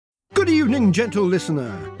evening, gentle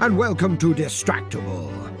listener, and welcome to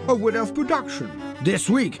Distractable, a Wood Elf production.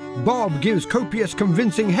 This week, Bob gives copious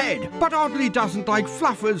convincing head, but oddly doesn't like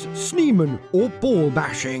fluffers, sneeman, or ball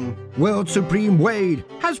bashing. World Supreme Wade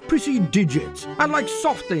has prissy digits and likes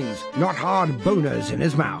soft things, not hard boners in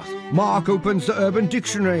his mouth. Mark opens the Urban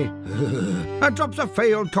Dictionary and drops a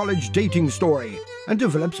failed college dating story and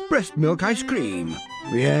develops breast milk ice cream.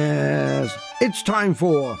 Yes, it's time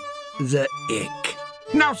for The Ick.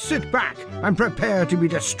 Now sit back and prepare to be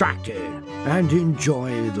distracted and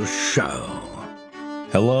enjoy the show.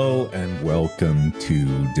 Hello and welcome to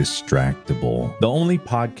Distractable, the only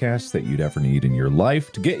podcast that you'd ever need in your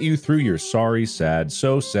life to get you through your sorry, sad,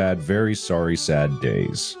 so sad, very sorry, sad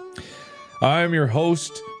days. I'm your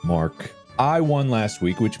host, Mark. I won last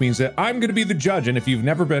week, which means that I'm going to be the judge. And if you've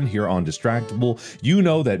never been here on Distractable, you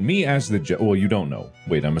know that me as the judge... Well, you don't know.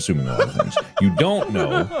 Wait, I'm assuming a lot of things. You don't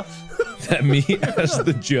know that me as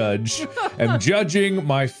the judge am judging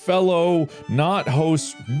my fellow not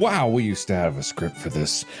hosts. Wow, we used to have a script for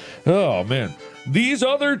this. Oh, man. These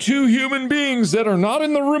other two human beings that are not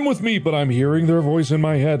in the room with me, but I'm hearing their voice in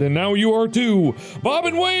my head, and now you are too. Bob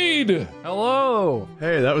and Wade! Hello!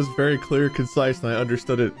 Hey, that was very clear, concise, and I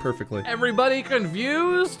understood it perfectly. Everybody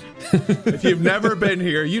confused? If you've never been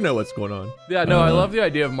here, you know what's going on. Yeah, no, I love the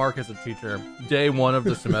idea of Mark as a teacher. Day one of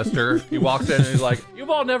the semester, he walks in and he's like, you've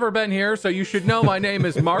all never been here, so you should know my name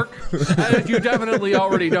is Mark. And if you definitely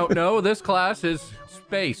already don't know, this class is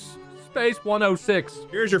Space 106.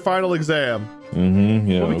 Here's your final exam.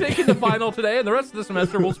 Yeah. We'll be taking the final today, and the rest of the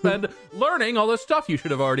semester we'll spend learning all the stuff you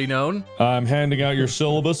should have already known. I'm handing out your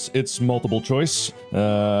syllabus. It's multiple choice.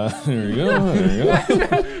 There you go.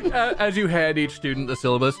 As you hand each student the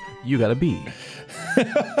syllabus, you got a B.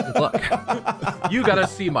 Good luck. You got a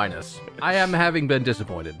C-. I am having been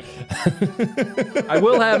disappointed. I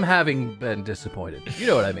will am having been disappointed. You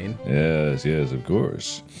know what I mean. Yes, of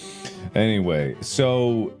course. Anyway,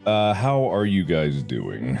 so how are you guys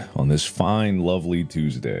doing on this fine, lovely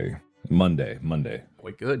Tuesday? Monday.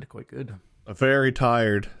 Quite good. I'm very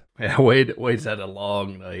tired. Yeah, Wade's had a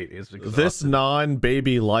long night. This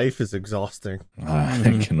non-baby life is exhausting.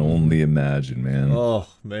 I can only imagine, man. Oh,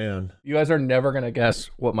 man. You guys are never going to guess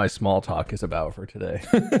what my small talk is about for today.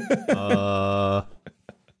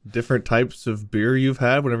 Different types of beer you've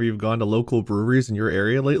had whenever you've gone to local breweries in your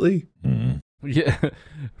area lately? Yeah,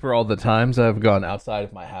 for all the times I've gone outside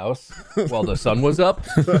of my house while the sun was up.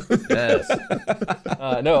 Yes.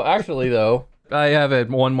 No, actually, though, I have a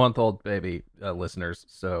 1-month-old baby, listeners,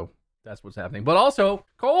 so that's what's happening. But also,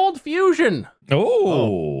 Cold Fusion.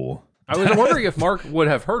 Oh. I was wondering if Mark would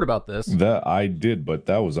have heard about this. That I did, but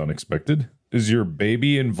that was unexpected. Is your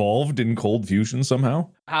baby involved in Cold Fusion somehow?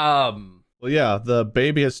 Well, yeah, the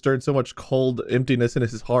baby has stirred so much cold emptiness in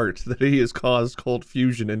his heart that he has caused cold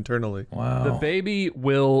fusion internally. Wow. The baby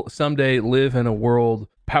will someday live in a world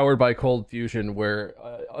powered by cold fusion where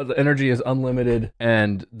the energy is unlimited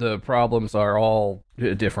and the problems are all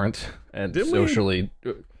different and socially...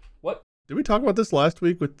 What? Did we talk about this last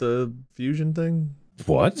week with the fusion thing?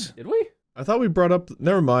 What? Did we? I thought we brought up...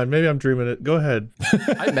 Never mind. Maybe I'm dreaming it. Go ahead.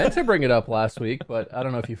 I meant to bring it up last week, but I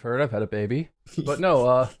don't know if you've heard. I've had a baby. But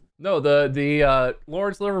no, the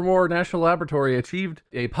Lawrence Livermore National Laboratory achieved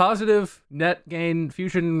a positive net gain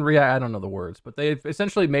fusion I don't know the words, but they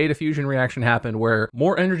essentially made a fusion reaction happen where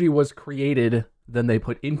more energy was created than they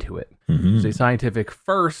put into it. It's a scientific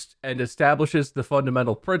first and establishes the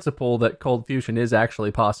fundamental principle that cold fusion is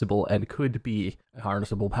actually possible and could be a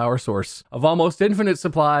harnessable power source of almost infinite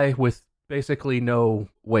supply with basically no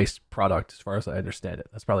waste product, as far as I understand it.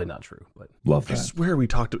 That's probably not true, but Love that. I swear we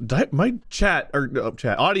talked to my chat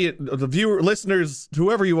audience, the viewer, listeners,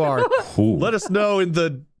 whoever you are, let us know in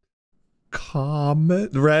the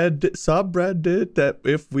subreddit that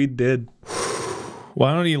if we did.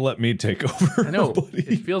 Why don't you let me take over? I know buddy?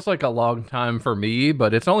 it feels like a long time for me,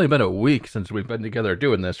 but it's only been a week since we've been together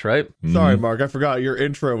doing this, right? Sorry, Mark, I forgot your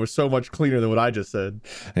intro was so much cleaner than what I just said.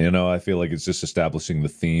 You know, I feel like it's just establishing the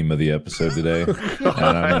theme of the episode today. And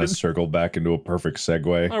I'm going to circle back into a perfect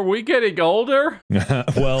segue. Are we getting older?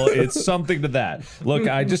 Well, it's something to that. Look,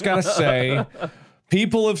 I just got to say...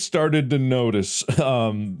 People have started to notice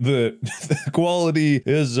the quality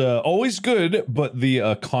is always good, but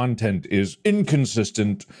the content is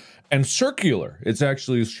inconsistent and circular. It's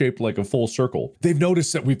actually shaped like a full circle. They've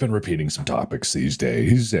noticed that we've been repeating some topics these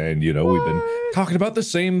days, and we've been talking about the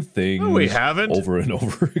same things. No, we haven't. Over and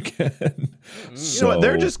over again. You know what?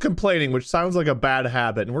 They're just complaining, which sounds like a bad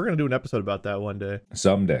habit, and we're gonna do an episode about that one day.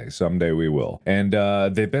 Someday we will. And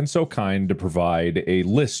they've been so kind to provide a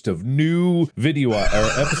list of new video or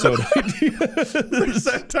episode ideas. They're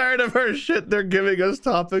so tired of our shit. They're giving us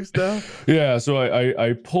topics now. Yeah, so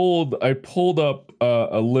I pulled up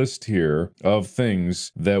a list here of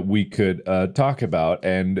things that we could talk about,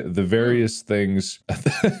 and the various things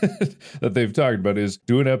that they've talked about is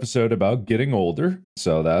do an episode about getting older.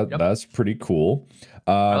 So that's pretty cool.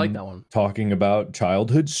 I like that one. Talking about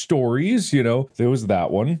childhood stories, there was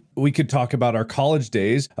that one. We could talk about our college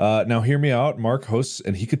days. Now, hear me out. Mark hosts,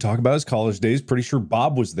 and he could talk about his college days. Pretty sure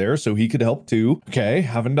Bob was there, so he could help too. Okay,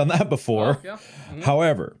 haven't done that before. Oh, yeah. Mm-hmm.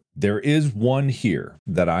 However, there is one here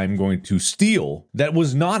that I'm going to steal that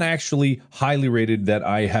was not actually highly rated, that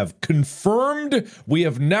I have confirmed we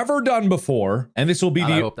have never done before. And this will be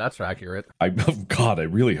I hope that's accurate. God, I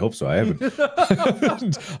really hope so. I haven't.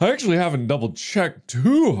 I actually haven't double checked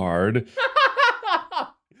too hard.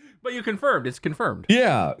 But you confirmed. It's confirmed.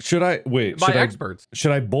 Yeah. Should I wait? By experts.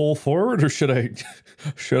 Should I bowl forward, or should I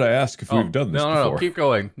ask if we've done this before? No. Keep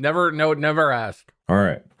going. Never ask. All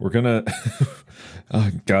right. We're gonna. Oh,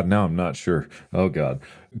 God, now I'm not sure. Oh, God.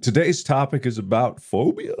 Today's topic is about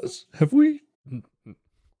phobias. Have we?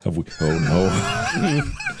 Oh, no.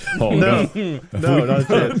 Oh, no. No, not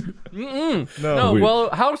yet. No, well,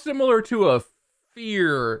 how similar to a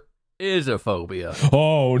fear is a phobia?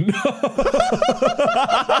 Oh, no.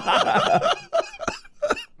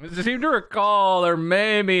 I seem to recall there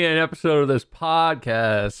may be an episode of this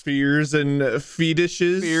podcast. Fears and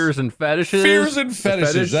fetishes. Fears and fetishes. Fears and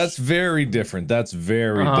fetishes. Fetish? That's very different. That's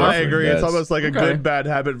very different. I agree. It's That's- almost like a good bad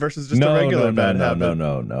habit versus just no, a regular no, bad no, habit.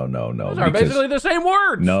 no. Those are basically the same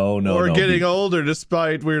words. No. Or getting older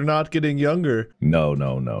despite we're not getting younger. No.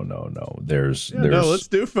 There's. No, let's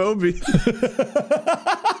do phobia.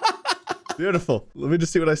 Beautiful. Let me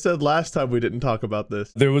just see what I said last time we didn't talk about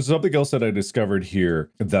this. There was something else that I discovered here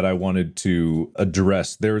that I wanted to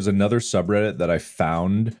address. There was another subreddit that I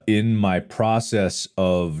found in my process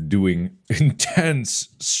of doing intense,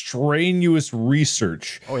 strenuous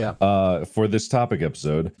research. Oh, yeah. For this topic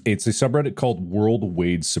episode. It's a subreddit called World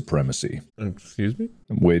Wade Supremacy. Excuse me?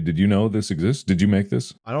 Wade, did you know this exists? Did you make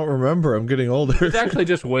this? I don't remember. I'm getting older. It's actually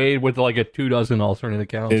just Wade with like a 24 alternate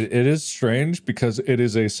accounts. It is strange because it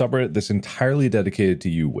is a subreddit that's entirely dedicated to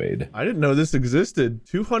you, Wade. I didn't know this existed.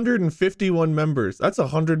 251 members. That's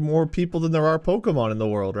 100 more people than there are Pokemon in the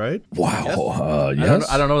world, right? Wow. Yes.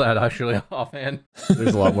 I don't know that actually offhand.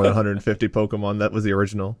 There's a lot more than 150 Pokemon. That was the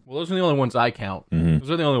original. Well, those are the only ones I count.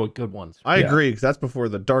 Those are the only good ones. I Yeah. agree, because that's before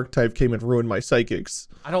the Dark type came and ruined my psychics.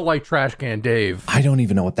 I don't like Trash Can Dave I don't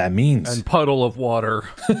even know what that means. and Puddle of Water.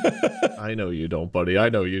 I know you don't, buddy. I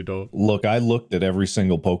know you don't. Look, I looked at every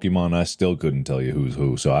single Pokemon. I still couldn't tell you who's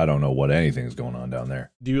who, so I don't know what anything's going on down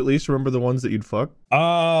there. Do you at least remember the ones that you'd fuck?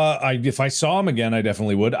 If I saw them again, I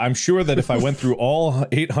definitely would. I'm sure that if I went through all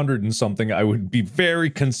 800 and something, I would be very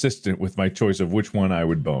consistent with my choice of which one I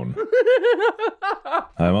would bone.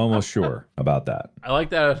 I'm almost sure about that. I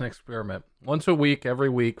like that as an experiment. Once a week, every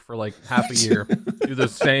week for like half a year, do the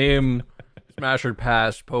same Smash or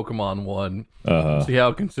Pass Pokemon one. See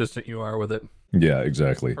how consistent you are with it. Yeah,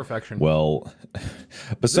 exactly. Perfection. Well,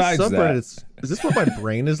 besides This that, subreddit's- is this what my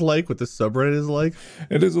brain is like? What this subreddit is like?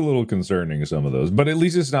 it is a little concerning, some of those, but at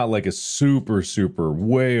least it's not like a super, super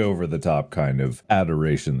way over the top kind of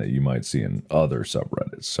adoration that you might see in other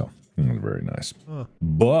subreddits. So, very nice.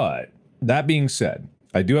 But that being said,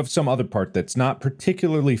 I do have some other part that's not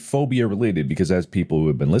particularly phobia related, because as people who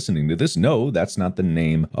have been listening to this know, that's not the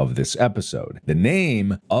name of this episode. The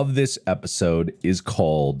name of this episode is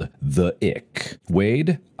called The Ick.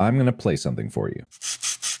 Wade, I'm going to play something for you.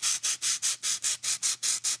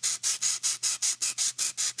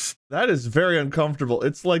 That is very uncomfortable.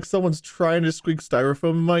 It's like someone's trying to squeak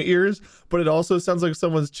styrofoam in my ears, but it also sounds like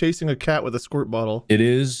someone's chasing a cat with a squirt bottle. It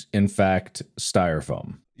is, in fact,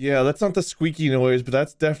 styrofoam. Yeah, that's not the squeaky noise, but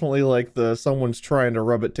that's definitely like the someone's trying to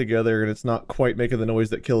rub it together and it's not quite making the noise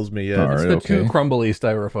that kills me yet. All right. It's the okay. too crumbly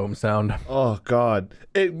styrofoam sound. Oh God,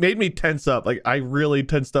 it made me tense up. Like I really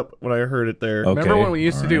tensed up when I heard it there. Okay. Remember when we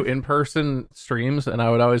used all to do in-person streams and I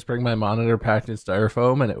would always bring my monitor packed in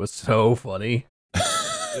styrofoam and it was so funny.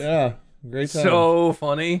 Yeah, great time. So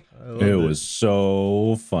funny. I loved It was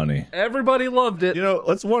so funny. Everybody loved it. You know,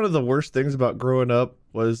 that's one of the worst things about growing up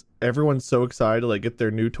was everyone's so excited to like get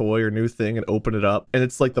their new toy or new thing and open it up. And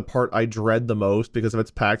it's like the part I dread the most, because if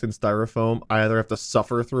it's packed in styrofoam, I either have to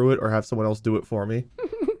suffer through it or have someone else do it for me.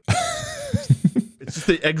 It's just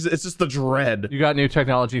the exit. It's just the dread. You got new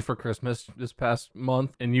technology for Christmas this past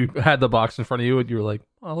month, and you had the box in front of you, and you were like,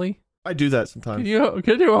 Molly, I do that sometimes.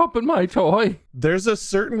 can you open my toy? There's a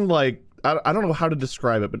certain like I don't know how to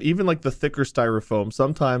describe it, but even like the thicker styrofoam,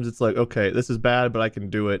 sometimes it's like, okay, this is bad, but I can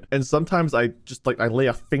do it. And sometimes I just like I lay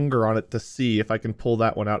a finger on it to see if I can pull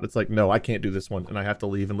that one out. It's like, no, I can't do this one, and I have to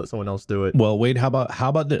leave and let someone else do it. Well, Wade, how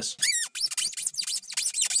about this?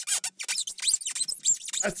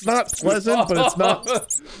 It's not pleasant, but it's not.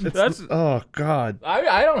 That's oh god.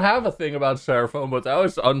 I don't have a thing about styrofoam, but that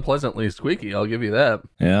was unpleasantly squeaky. I'll give you that.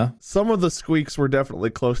 Yeah. Some of the squeaks were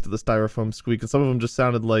definitely close to the styrofoam squeak, and some of them just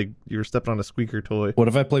sounded like you were stepping on a squeaker toy. What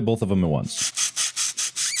if I play both of them at once?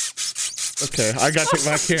 Okay, I can't do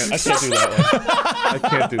that one. I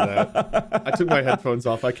can't do that. I took my headphones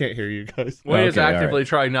off. I can't hear you guys. Wade is Okay, all actively right.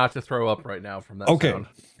 trying not to throw up right now from that Okay. sound.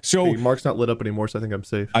 So Hey, Mark's not lit up anymore, so I think I'm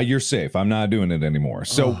safe. you're safe. I'm not doing it anymore.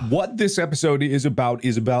 So what this episode is about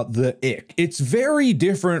the ick. It's very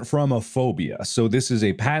different from a phobia. So this is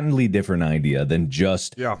a patently different idea than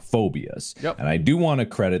just phobias. Yep. And I do want to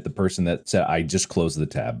credit the person that said I just closed the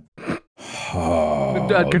tab.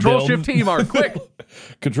 Control Shift T, Mark, quick.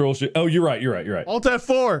 Control Shift. Oh, you're right. Alt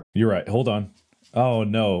F4. You're right. Hold on. Oh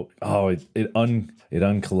no. Oh, it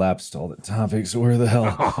uncollapsed all the topics. Where the hell?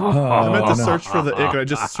 I meant to no. search for the ick, and I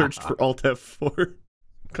just searched for Alt F4.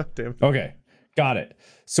 God damn it. Okay, got it.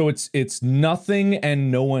 So it's nothing and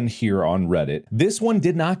no one here on Reddit. This one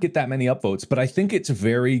did not get that many upvotes, but I think it's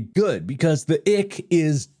very good because the ick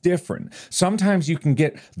is different. Sometimes you can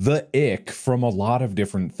get the ick from a lot of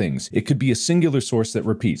different things. It could be a singular source that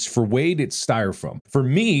repeats. For Wade, it's styrofoam. For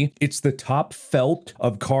me, it's the top felt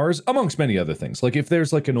of cars, amongst many other things. Like if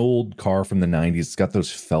there's like an old car from the 90s, it's got those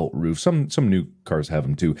felt roofs. Some new cars have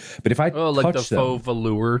them too. But if I Like touch the them, faux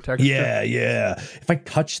velour texture. yeah. If I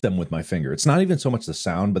touch them with my finger, it's not even so much the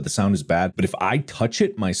sound, but the sound is bad. But if I touch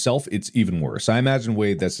it myself, it's even worse. I imagine,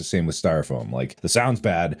 Wade, that's the same with styrofoam. Like the sound's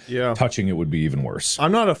bad. Yeah. Touching it would be even worse.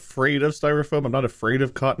 I'm not afraid of styrofoam. I'm not afraid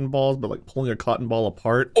of cotton balls, but like pulling a cotton ball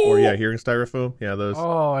apart or hearing styrofoam. Yeah, those.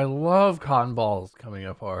 Oh, I love cotton balls coming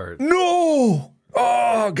apart. No!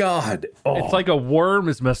 Oh, God. Oh. It's like a worm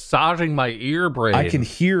is massaging my ear brain. I can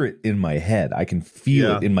hear it in my head. I can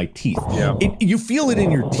feel it in my teeth. Yeah. You feel it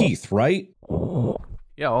in your teeth, right?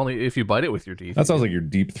 Yeah, only if you bite it with your teeth. That sounds like you're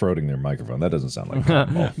deep throating their microphone. That doesn't sound like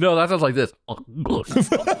cotton ball. No, that sounds like this.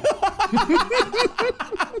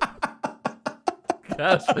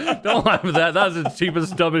 Don't laugh at that. That's the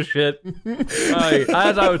cheapest, dumbest shit.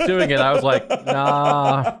 As I was doing it, I was like,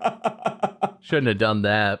 nah, shouldn't have done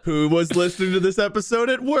that. Who was listening to this episode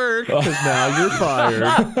at work? Because now you're fired.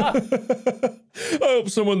 I hope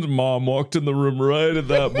someone's mom walked in the room right at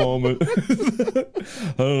that moment.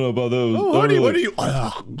 I don't know about those. Oh, honey, what are you?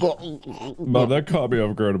 Mom, that caught me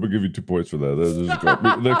off guard. I'm gonna give you 2 points for that.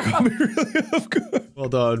 That caught me really off guard. Well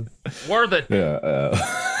done. Worth it. Yeah.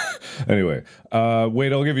 Anyway,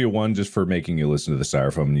 Wade, I'll give you 1 just for making you listen to the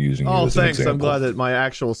styrofoam and using you Oh, as an thanks. I'm example. glad that my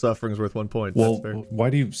actual suffering's worth 1 point. Well, That's fair. why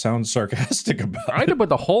do you sound sarcastic about I had it? to put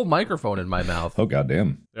the whole microphone in my mouth. Oh,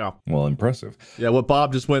 goddamn. Yeah. Well, impressive. Yeah, what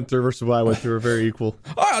Bob just went through versus what I went through are very equal.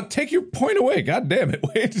 Oh, take your point away. God damn it,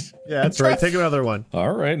 Wade. Yeah, that's right. Take another one.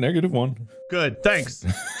 All right, -1. Good. Thanks.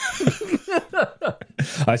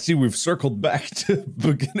 I see we've circled back to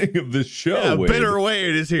the beginning of this show, Yeah, Wade. Bitter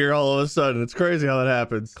Wade is here all of a sudden. It's crazy how that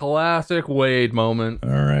happens. Classic Wade moment. All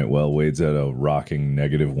right, well, Wade's at a rocking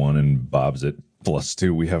 -1 and Bob's at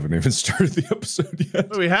 +2. We haven't even started the episode yet.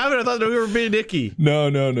 But we haven't. I thought we were being icky. No.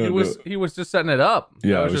 He was just setting it up.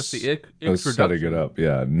 Yeah, that I was was just the I was setting it introduction. up.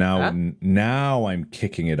 Yeah, now Huh? now I'm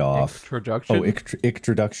kicking it off. Introduction. Oh,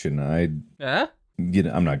 introduction. Yeah.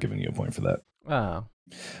 I'm not giving you a point for that. Oh.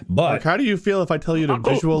 But Like, how do you feel if I tell you to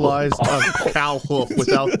visualize a cow hoof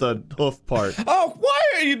without the hoof part? oh, why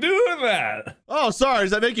are you doing that? Oh, sorry.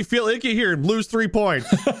 Does that make you feel icky here and lose 3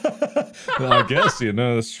 points? Well, I guess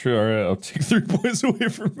that's true. All right, I'll take 3 points away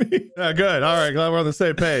from me. Yeah, good. All right, glad we're on the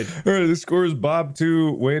same page. All right, the score is Bob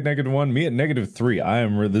 2, Wade -1, me at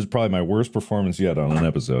 -3. This is probably my worst performance yet on an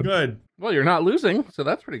episode. Good. Well, you're not losing, so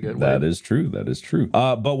that's pretty good. That Wade. is true.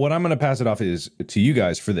 But what I'm going to pass it off is to you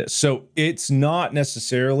guys for this. So it's not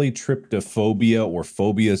necessarily tryptophobia or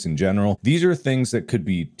phobias in general. These are things that could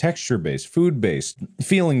be texture-based, food-based,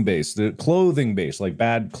 feeling-based, clothing-based, like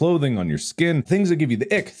bad clothing on your skin, things that give you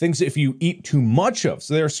the ick, things that if you eat too much of.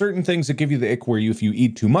 So there are certain things that give you the ick where if you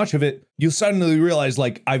eat too much of it, you'll suddenly realize,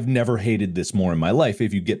 like, I've never hated this more in my life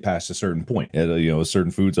if you get past a certain point. A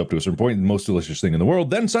certain food's up to a certain point, the most delicious thing in the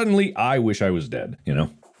world, then suddenly I wish I was dead,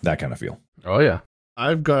 that kind of feel. Oh yeah.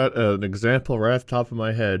 I've got an example right off the top of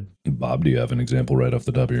my head. Bob, do you have an example right off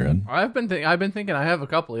the top of your head? I've been thinking I have a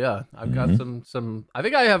couple. Yeah, I've got some. I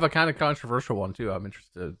think I have a kind of controversial one too. I'm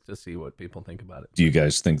interested to see what people think about it. Do you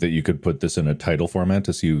guys think that you could put this in a title format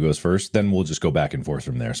to see who goes first? Then we'll just go back and forth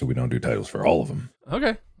from there, so we don't do titles for all of them.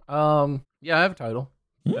 Okay. Yeah, I have a title.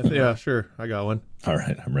 Yeah, sure. I got one. All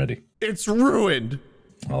right, I'm ready. It's ruined.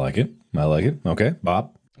 I like it. Okay,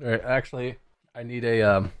 Bob. All right, actually, I need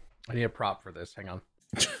a prop for this. Hang on.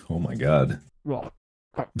 Oh my God.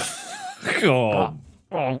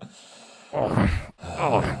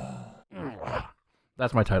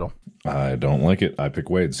 That's my title. I don't like it. I pick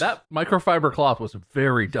Wade's. That microfiber cloth was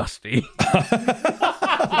very dusty.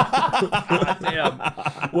 Damn.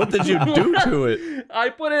 What did you do to it? I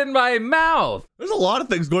put it in my mouth. There's a lot of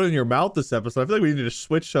things going in your mouth this episode. I feel like we need to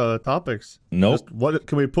switch topics. Nope. Just what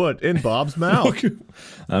can we put in Bob's mouth?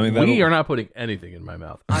 I mean, We are not putting anything in my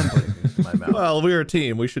mouth. I'm putting things in my mouth. Well, we're a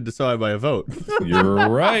team. We should decide by a vote. You're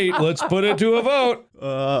right. Let's put it to a vote.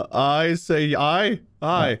 I say aye.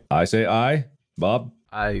 Aye. I say aye. Bob?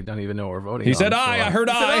 I don't even know what we're voting He on, said so aye. I heard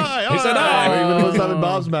aye. He said aye. aye. Even put something in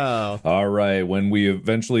Bob's mouth. All right. When we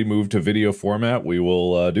eventually move to video format, we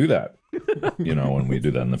will do that. You know, when we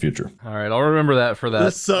do that in the future. All right, I'll remember that for that. The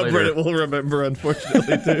subreddit will remember,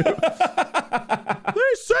 unfortunately, too.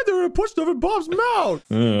 They said they were going to put stuff in Bob's mouth.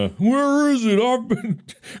 Where is it? I've been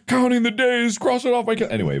counting the days, crossing off my...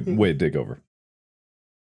 Anyway, Wade, take over.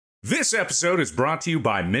 This episode is brought to you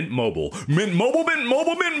by Mint Mobile. Mint Mobile, Mint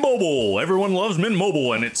Mobile, Mint Mobile. Everyone loves Mint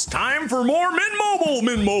Mobile, and it's time for more Mint Mobile,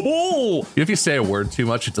 Mint Mobile. If you say a word too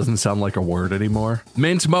much, it doesn't sound like a word anymore.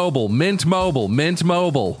 Mint Mobile, Mint Mobile, Mint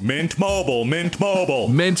Mobile. Mint Mobile, Mint Mobile.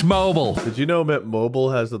 Mint Mobile. Did you know Mint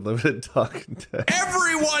Mobile has unlimited talk and text?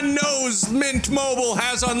 Everyone knows Mint Mobile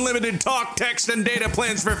has unlimited talk, text, and data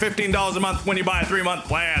plans for $15 a month when you buy a 3-month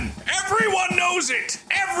plan. Everyone knows it.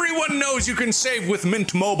 Everyone knows you can save with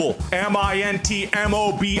Mint Mobile.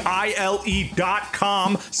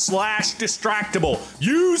 MintMobile.com/distractible.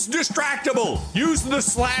 Use Distractable. Use the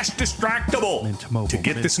 /distractable. To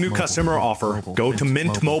get this new customer offer, go to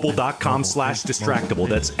mintmobile.com/distractible.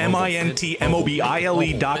 That's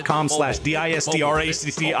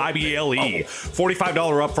MintMobile.com/distractable.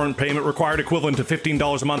 $45 upfront payment required, equivalent to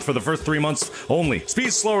 $15 a month for the first 3 months only.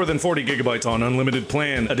 Speed slower than 40 gigabytes on unlimited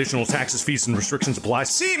plan. Additional taxes, fees, and restrictions apply.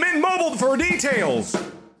 See Mint Mobile for details.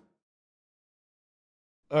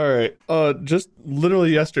 All right. Just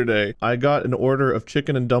literally yesterday, I got an order of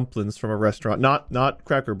chicken and dumplings from a restaurant, not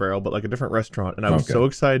Cracker Barrel, but like a different restaurant, and I was so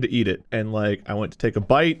excited to eat it. And like, I went to take a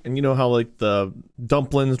bite, and you know how like the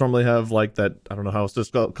dumplings normally have like that, I don't know how else to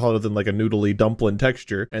call it than like a noodly dumpling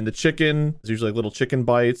texture, and the chicken is usually like little chicken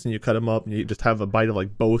bites, and you cut them up, and you just have a bite of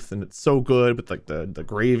like both, and it's so good with like the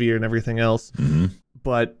gravy and everything else. Mm-hmm.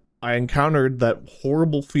 But I encountered that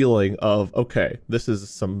horrible feeling of, okay, this is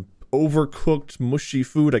some overcooked mushy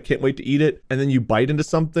food, I can't wait to eat it, and then you bite into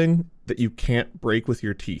something that you can't break with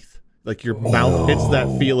your teeth, like your mouth hits that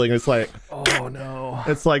feeling. It's like, oh no,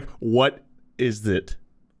 it's like, what is it?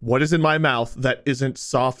 What is in my mouth that isn't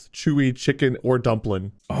soft chewy chicken or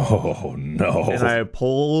dumpling? Oh no. And I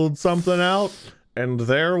pulled something out, and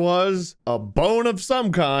there was a bone of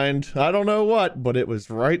some kind. I don't know what, but it was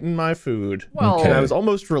right in my food. Well, And I was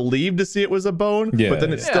almost relieved to see it was a bone, Yeah, but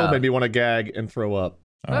then it still yeah. made me want to gag and throw up.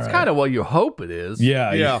 that's kind of what you hope it is.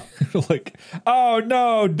 Yeah. Yeah. Like, oh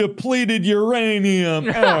no, depleted uranium.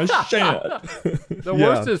 Oh shit. The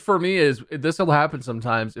worst is for me is this will happen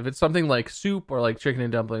sometimes if it's something like soup or like chicken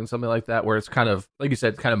and dumplings, something like that, where it's kind of like you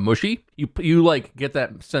said, kind of mushy. You like get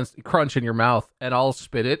that sense crunch in your mouth, and I'll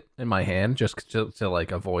spit it in my hand just to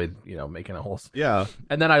like avoid making a whole. Yeah.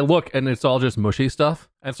 And then I look and it's all just mushy stuff,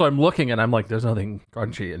 and so I'm looking and I'm like, there's nothing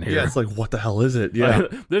crunchy in here. Yeah, it's like, what the hell is it? Yeah.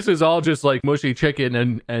 This is all just like mushy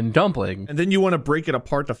chicken and dumpling. And then you want to break it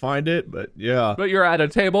apart to find it, but yeah. But you're at a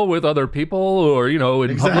table with other people, or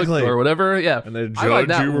in Exactly. public or whatever. Yeah, And they I like judge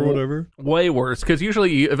that you or whatever. Way worse, because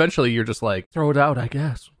usually, eventually, you're just like, throw it out. I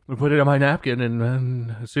guess we put it on my napkin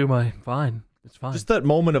and assume I'm fine. It's fine. Just that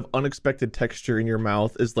moment of unexpected texture in your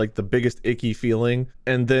mouth is like the biggest icky feeling.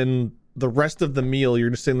 And then the rest of the meal, you're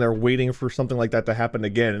just sitting there waiting for something like that to happen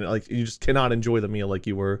again. And like, you just cannot enjoy the meal like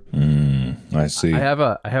you were. I see. I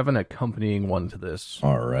have an accompanying one to this.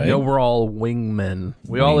 All right. We're all wingmen.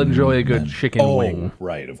 We all enjoy a good chicken wing.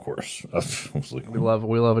 Right, of course. I was like, We love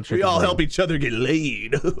a chicken. We all wing. help each other get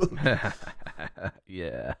laid.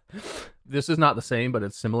 Yeah. This is not the same, but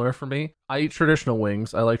it's similar for me. I eat traditional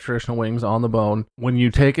wings. I like traditional wings on the bone. When you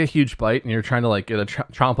take a huge bite and you're trying to like get a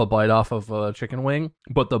chomp a bite off of a chicken wing,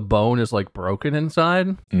 but the bone is like broken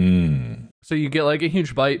inside. So you get like a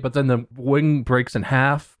huge bite, but then the wing breaks in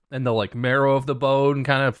half. and the like marrow of the bone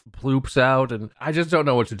kind of ploops out, and I just don't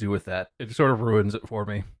know what to do with that. It sort of ruins it for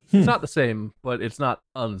me. It's not the same, but it's not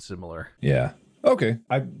unsimilar. Yeah. Okay.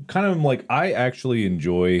 I kind of like, I actually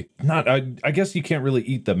enjoy I guess you can't really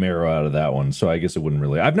eat the marrow out of that one. So I guess it wouldn't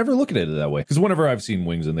really, I've never looked at it that way. Because whenever I've seen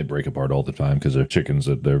wings and they break apart all the time because they're chickens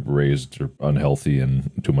that they're raised are unhealthy and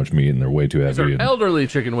too much meat and they're way too These heavy. are elderly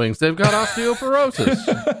chicken wings. They've got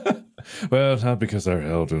osteoporosis. Well, not because they're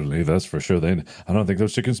elderly, that's for sure. I don't think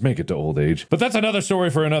those chickens make it to old age. But that's another story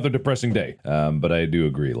for another depressing day. But I do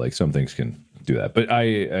agree, like some things can do that. But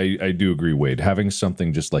I do agree, Wade, having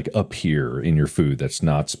something just like appear in your food that's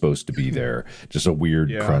not supposed to be there, just a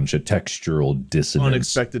weird crunch, a textural dissonance.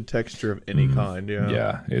 Unexpected texture of any kind,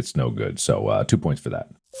 Yeah, it's no good. So 2 points for that.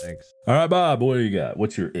 Thanks. All right, Bob, what do you got?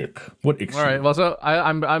 What's your ick? What ick? All right. Well, so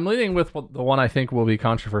I'm leading with the one I think will be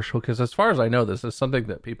controversial because, as far as I know, this is something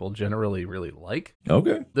that people generally really like.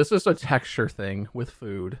 Okay. This is a texture thing with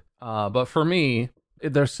food. But for me,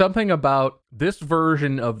 there's something about this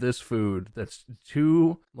version of this food that's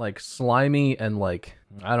too like slimy and like,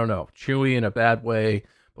 I don't know, chewy in a bad way,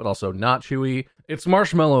 but also not chewy. It's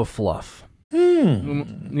marshmallow fluff. You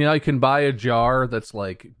know, you can buy a jar that's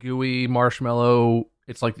like gooey marshmallow.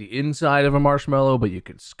 It's like the inside of a marshmallow, but you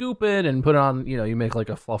could scoop it and put it on, you know, you make like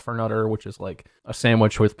a fluffernutter, which is like a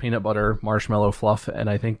sandwich with peanut butter, marshmallow fluff, and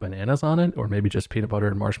I think bananas on it, or maybe just peanut butter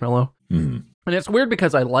and marshmallow. And it's weird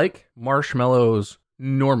because I like marshmallows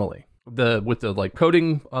normally. With the like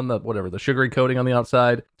coating on the, whatever, the sugary coating on the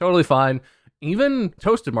outside, totally fine. Even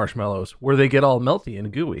toasted marshmallows where they get all melty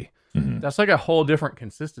and gooey. That's like a whole different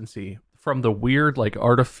consistency from the weird, like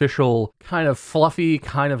artificial, kind of fluffy,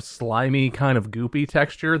 kind of slimy, kind of goopy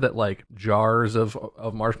texture that like jars of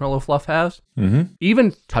marshmallow fluff has.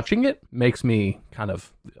 Even touching it makes me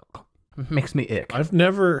ick. I've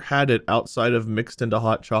never had it outside of mixed into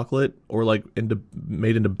hot chocolate or like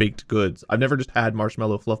made into baked goods. I've never just had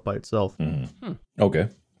marshmallow fluff by itself. Okay.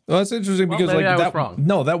 Well, that's interesting because maybe like I was that. wrong.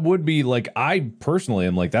 No, that would be like, I personally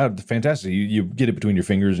am like that. Fantastic. You get it between your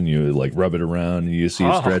fingers and you like rub it around and you see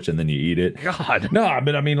it stretch and then you eat it. God. No,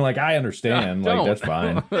 but I mean, like I understand. Don't. Like that's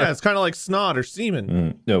fine. Yeah, it's kind of like snot or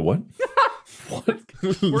semen. No, what?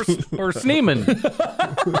 Or Sneeman.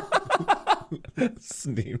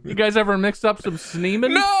 You guys ever mixed up some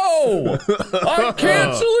Sneeman? No, I'm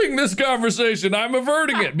canceling this conversation. I'm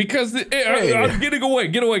averting it because I'm getting away.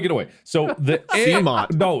 Get away. So the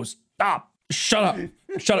CMOT. No, stop. Shut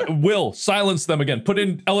up. Will, silence them again. Put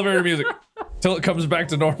in elevator music till it comes back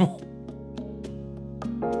to normal.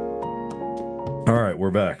 All right,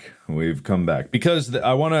 we're back. We've come back because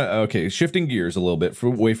I want to, shifting gears a little bit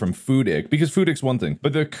away from food ick, because food ick's one thing,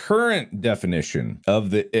 but the current definition of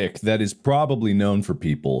the ick that is probably known for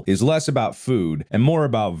people is less about food and more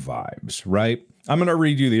about vibes, right? I'm going to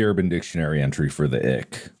read you the Urban Dictionary entry for the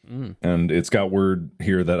ick. And it's got word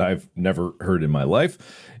here that I've never heard in my life.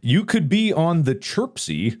 You could be on the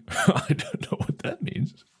chirpsy. I don't know what that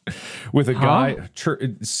means. With a guy,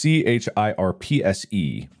 CHIRPSE.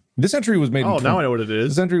 This entry was made now I know what it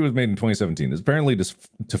is. This entry was made in 2017. It's apparently just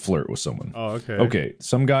to flirt with someone. Oh, okay. Okay,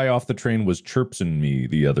 some guy off the train was chirpsing me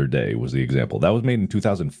the other day was the example. That was made in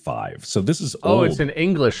 2005. So this is old. Oh, it's an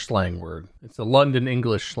English slang word. It's a London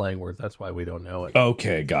English slang word. That's why we don't know it.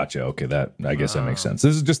 Okay, gotcha. Okay, I guess that makes sense.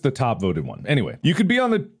 This is just the top voted one. Anyway, you could be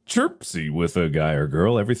on the chirpsy with a guy or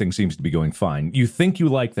girl. Everything seems to be going fine. You think you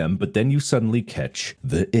like them, but then you suddenly catch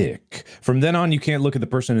the ick. From then on, you can't look at the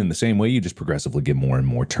person in the same way. You just progressively get more and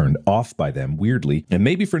more turned off by them, weirdly, and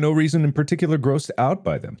maybe for no reason in particular grossed out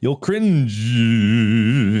by them. You'll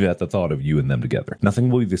cringe at the thought of you and them together. Nothing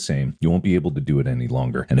will be the same. You won't be able to do it any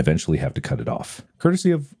longer and eventually have to cut it off.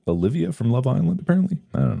 Courtesy of Olivia from Love Island, apparently.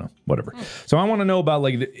 I don't know. Whatever. So I want to know about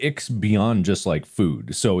like the icks beyond just like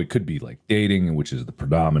food. So it could be like dating, which is the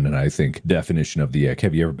predominant, I think, definition of the ick.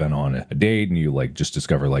 Have you ever been on a date and you like just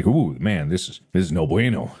discover like, ooh, man, this is no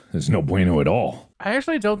bueno. This is no bueno at all. I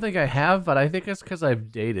actually don't think I have, but I think it's because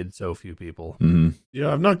I've dated so few people.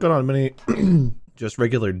 Yeah, I've not gone on many just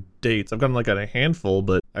regular dates. I've gone like on a handful,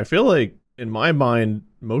 but I feel like in my mind,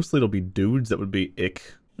 mostly it'll be dudes that would be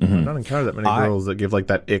ick. I've not encountered that many girls that give like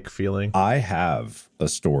that ick feeling. I have a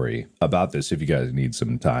story about this if you guys need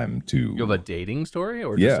some time to... You have a dating story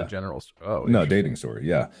or just a general story? Oh, no, dating story,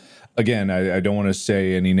 yeah. Again, I don't want to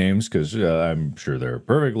say any names because I'm sure they're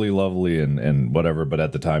perfectly lovely and whatever, but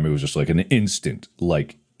at the time it was just like an instant,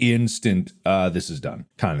 like instant, this is done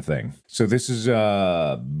kind of thing. So this is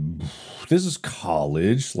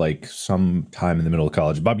college, like sometime in the middle of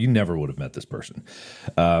college. Bob, you never would have met this person.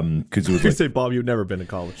 Because it was You like, say, Bob, you've never been to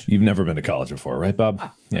college. you've never been to college before, right, Bob?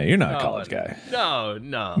 Yeah, you're not a college guy. No.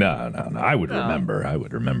 No. I would remember. I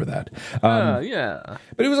would remember that. Yeah.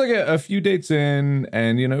 But it was like a few dates in,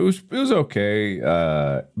 and you know, it was okay.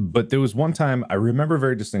 But there was one time I remember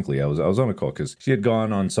very distinctly. I was on a call because she had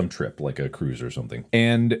gone on some trip, like a cruise or something,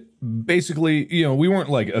 and basically, you know, we weren't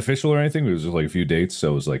like official or anything. It was just like a few dates,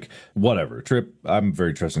 so it was like whatever trip. I'm a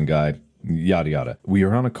very trusting guy. Yada yada. We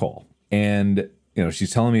were on a call, and you know,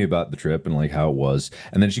 she's telling me about the trip and like how it was.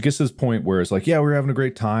 And then she gets to this point where it's like, yeah, we were having a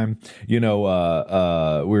great time. You know,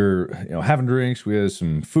 we're, you know, having drinks. We had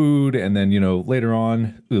some food. And then, you know, later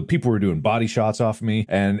on, the people were doing body shots off me.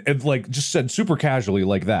 And it like just said super casually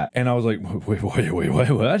like that. And I was like, wait,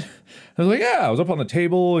 what? I was like, yeah, I was up on the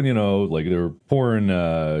table and, you know, like they were pouring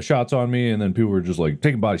shots on me. And then people were just like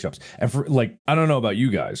taking body shots. And for like, I don't know about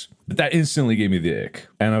you guys, but that instantly gave me the ick.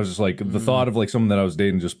 And I was just like, the thought of like someone that I was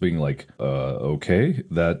dating just being like, okay,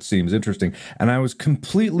 that seems interesting. And I was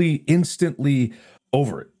completely, instantly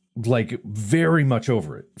over it. Like very much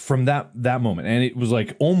over it from that moment. And it was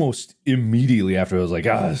like almost immediately after I was like,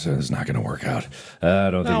 this is not going to work out.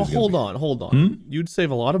 I don't think Now, it's gonna hold on. You'd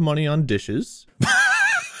save a lot of money on dishes.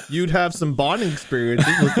 You'd have some bonding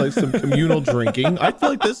experiences with like some communal drinking. I feel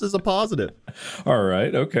like this is a positive. All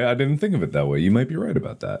right. Okay. I didn't think of it that way. You might be right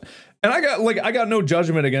about that. And I got no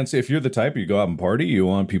judgment against if you're the type you go out and party, you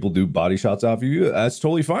want people to do body shots off you. That's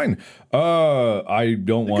totally fine. I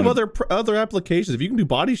don't want other applications. If you can do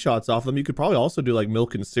body shots off them, you could probably also do like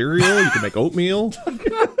milk and cereal. You can make oatmeal. You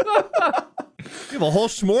have a whole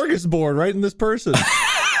smorgasbord right in this person.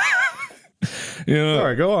 You know,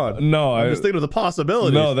 Sorry, go on. No, I'm just thinking of the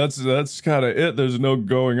possibilities. No, that's kind of it. There's no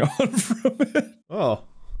going on from it. Oh,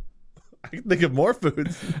 I can think of more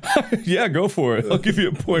foods. Yeah, go for it. I'll give you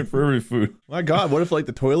a point for every food. My God, what if like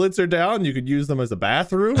the toilets are down? You could use them as a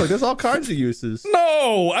bathroom. Like there's all kinds of uses.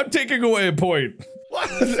 No, I'm taking away a point. What?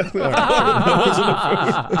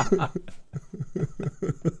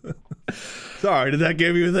 Sorry, did that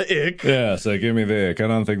give you the ick? Yeah, so give me the ick. I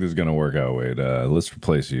don't think this is going to work out, Wade. Let's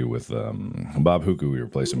replace you with Bob Huku. We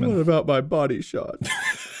replace him What in. about my body shot?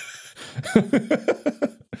 All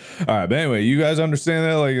right, but anyway, you guys understand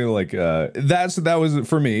that? That was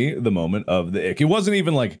for me the moment of the ick. It wasn't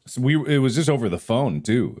even like it was just over the phone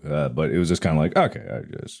too, but it was just kind of like, okay,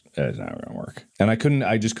 it's not gonna work, and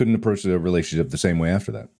I just couldn't approach the relationship the same way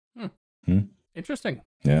after that. Interesting.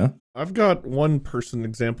 Yeah. I've got one person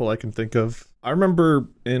example I can think of. I remember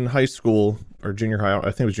in high school or junior high, I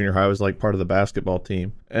think it was junior high, I was like part of the basketball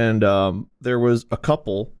team. And there was a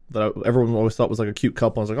couple that everyone always thought was like a cute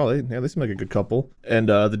couple. I was like, oh, they seem like a good couple. And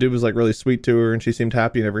the dude was like really sweet to her and she seemed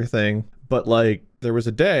happy and everything. But like there was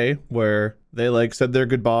a day where they like said their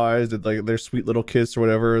goodbyes, did like their sweet little kiss or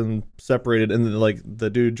whatever and separated. And then like the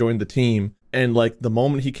dude joined the team. And like the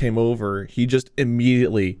moment he came over, he just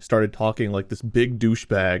immediately started talking like this big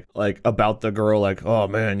douchebag, like about the girl, like, oh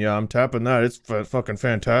man, yeah, I'm tapping that. It's fucking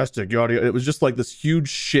fantastic. Yada. It was just like this huge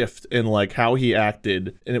shift in like how he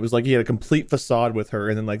acted. And it was like he had a complete facade with her.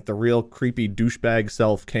 And then like the real creepy douchebag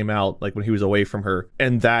self came out like when he was away from her.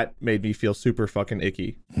 And that made me feel super fucking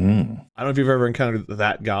icky. I don't know if you've ever encountered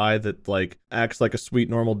that guy that like acts like a sweet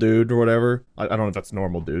normal dude or whatever. I don't know if that's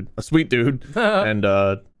normal dude, a sweet dude.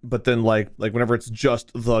 And but then like whenever it's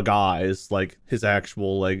just the guys, like his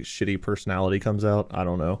actual like shitty personality comes out. I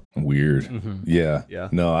don't know. Weird. Yeah. Yeah.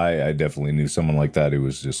 No, I definitely knew someone like that. It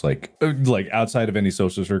was just like outside of any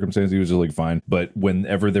social circumstance, he was just like fine. But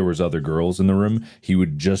whenever there was other girls in the room, he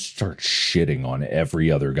would just start shitting on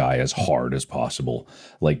every other guy as hard as possible.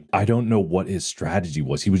 Like, I don't know what his strategy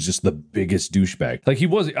was. He was just the biggest douchebag. Like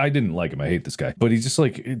I didn't like him. I hate this guy. But he's just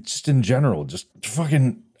like, just in general, just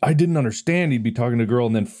fucking, I didn't understand he'd be talking to a girl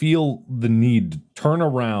and then feel the need to turn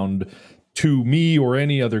around to me or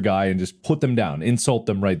any other guy and just put them down, insult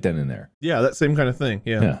them right then and there. Yeah, that same kind of thing.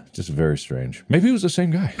 Yeah. Yeah, just very strange. Maybe it was the same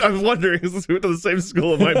guy. I was wondering, is this we went to the same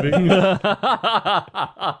school? It might be.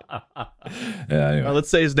 Yeah, anyway. Let's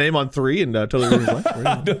say his name on 3 and totally ruin his life.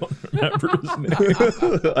 I don't remember his name.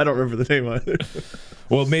 I don't remember the name either.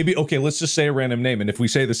 Well, maybe, okay, let's just say a random name. And if we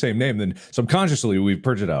say the same name, then subconsciously we've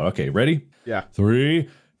purged it out. Okay, ready? Yeah. 3,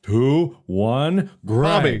 2, 1,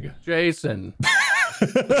 Greg. Bobby. Jason. All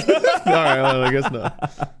right, well, I guess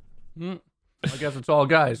not. I guess it's all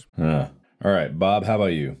guys. All right, Bob, how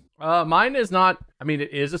about you? Mine is not, I mean,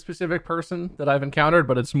 it is a specific person that I've encountered,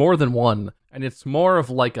 but it's more than one. And it's more of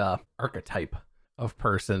like a archetype of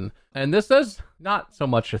person. And this is not so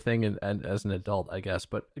much a thing as an adult, I guess.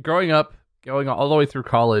 But growing up going all the way through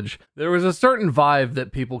college, there was a certain vibe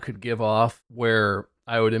that people could give off where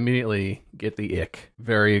I would immediately get the ick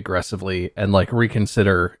very aggressively and like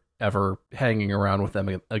reconsider ever hanging around with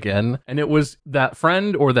them again. And it was that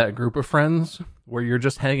friend or that group of friends where you're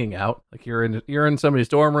just hanging out. Like you're in somebody's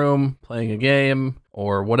dorm room playing a game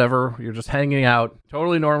or whatever. You're just hanging out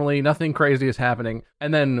totally normally. Nothing crazy is happening.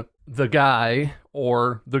 And then the guy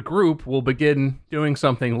or the group will begin doing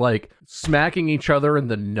something like smacking each other in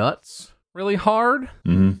the nuts really hard.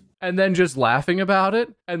 Mm-hmm. And then just laughing about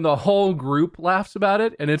it, and the whole group laughs about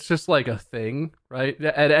it, and it's just like a thing, right?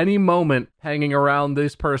 At any moment, hanging around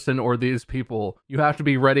this person or these people, you have to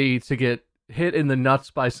be ready to get hit in the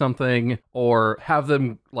nuts by something, or have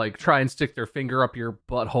them like try and stick their finger up your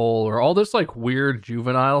butthole, or all this like weird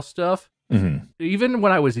juvenile stuff. Mm-hmm. Even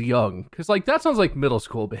when I was young, because like that sounds like middle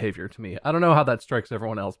school behavior to me. I don't know how that strikes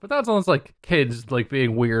everyone else, but that sounds like kids like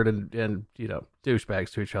being weird and you know,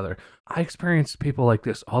 douchebags to each other. I experienced people like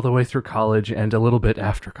this all the way through college and a little bit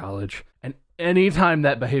after college. And anytime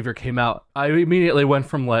that behavior came out, I immediately went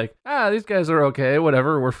from like, these guys are okay,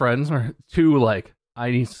 whatever, we're friends, to like,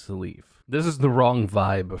 I need to leave. This is the wrong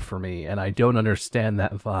vibe for me, and I don't understand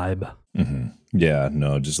that vibe. Mm-hmm. Yeah,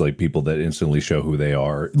 no, just like people that instantly show who they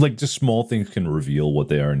are. Like just small things can reveal what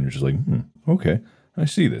they are, and you're just like, okay, I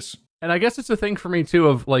see this. And I guess it's a thing for me too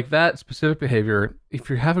of like that specific behavior. If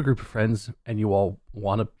you have a group of friends and you all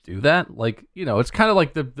want to do that, like, you know, it's kind of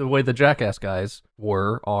like the way the Jackass guys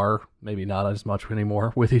are maybe not as much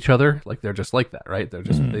anymore with each other. Like they're just like that, right? They're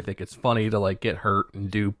just, they think it's funny to like get hurt and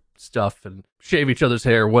do stuff and shave each other's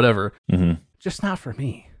hair, whatever. Just not for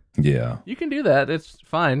me. Yeah. You can do that. It's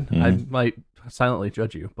fine. I might silently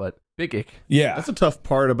judge you, but big ick. Yeah. That's a tough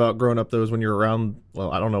part about growing up, though, is when you're around,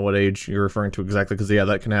 well, I don't know what age you're referring to exactly, because, yeah,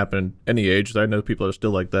 that can happen any age. I know people are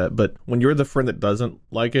still like that. But when you're the friend that doesn't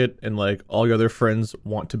like it and, like, all your other friends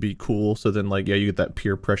want to be cool, so then, like, yeah, you get that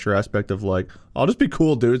peer pressure aspect of, like, I'll just be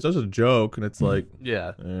cool, dude. It's just a joke. And it's like,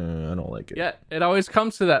 yeah, I don't like it. Yeah, it always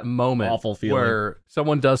comes to that moment Awful feeling. where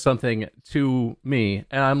someone does something to me,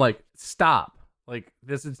 and I'm like, stop. Like,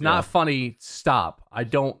 this is not funny. Stop. I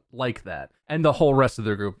don't like that. And the whole rest of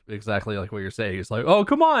the group, exactly like what you're saying, is like, oh,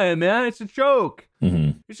 come on, man. It's a joke.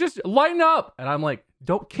 It's just lighten up. And I'm like,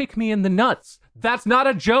 don't kick me in the nuts. That's not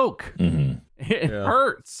a joke. It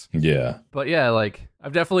hurts. Yeah. But yeah, like,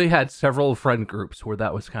 I've definitely had several friend groups where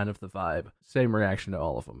that was kind of the vibe. Same reaction to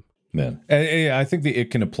all of them. Man, and I think that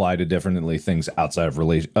it can apply to definitely things outside of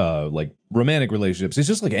like romantic relationships. It's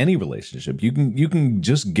just like any relationship. You can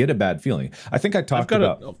just get a bad feeling. I think I talked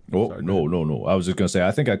about. Sorry, no. I was just gonna say.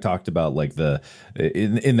 I think I talked about like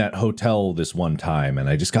in that hotel this one time, and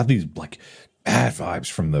I just got these like bad vibes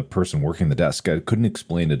from the person working the desk. I couldn't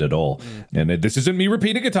explain it at all. And this isn't me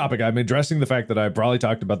repeating a topic. I'm addressing the fact that I probably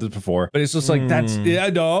talked about this before, but it's just like,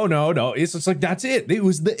 no. It's just like, that's it. It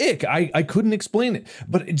was the ick. I couldn't explain it,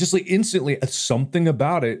 but it just like instantly something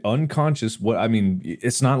about it, unconscious.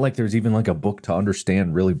 It's not like there's even like a book to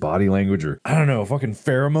understand really body language or I don't know, fucking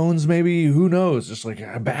pheromones, maybe, who knows? Just like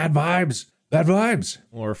bad vibes. Bad vibes.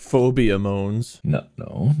 Or phobia moans. No.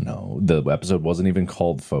 The episode wasn't even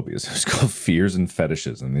called Phobias. It was called Fears and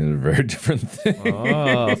Fetishes, and these are very different things.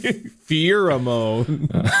 Pheromone.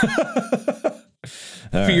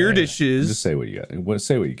 Fear dishes. Just say what you got.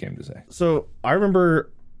 Say what you came to say. So I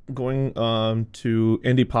remember going to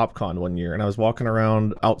Indie PopCon one year, and I was walking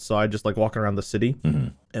around outside, just like walking around the city.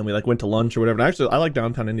 And we like went to lunch or whatever. And actually, I like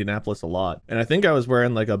downtown Indianapolis a lot. And I think I was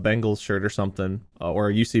wearing like a Bengals shirt or something, or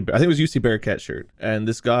a I think it was UC Bearcat shirt. And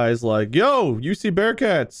this guy's like, "Yo, UC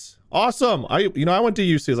Bearcats, awesome! I went to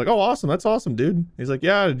UC." He's like, "Oh, awesome! That's awesome, dude." He's like,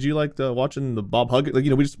 "Yeah, did you like watching the Bob Huggins?"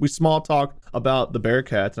 Like, we small talk about the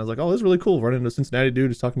Bearcats, and I was like, "Oh, this is really cool." Running into a Cincinnati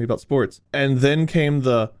dude who's talking to me about sports. And then came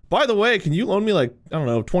by the way, can you loan me like, I don't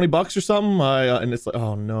know, $20 or something? And it's like,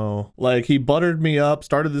 oh no. Like, he buttered me up,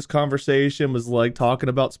 started this conversation, was like talking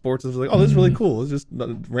about sports. I was like, oh, this is really cool. It's just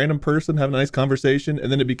a random person having a nice conversation.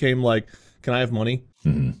 And then it became like, can I have money?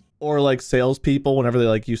 Or like salespeople, whenever they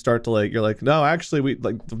like, you start to like, you're like, no, actually we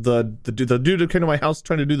like the dude who came to my house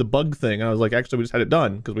trying to do the bug thing. And I was like, actually, we just had it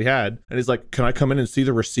done because we had. And he's like, can I come in and see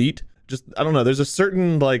the receipt? Just, I don't know. There's a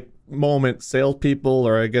certain like moment salespeople,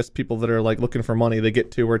 or I guess people that are like looking for money, they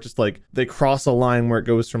get to where it's just like they cross a line where it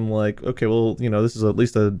goes from like, okay, well, this is at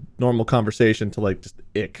least a normal conversation to like just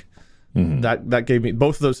ick. That gave me,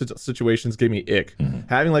 both of those situations gave me ick.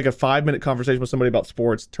 Having like a 5-minute conversation with somebody about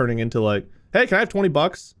sports turning into like, hey, can I have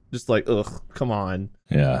 $20? Just like, ugh, come on.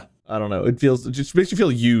 Yeah. I don't know. It just makes you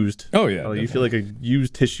feel used. Oh yeah, You feel like a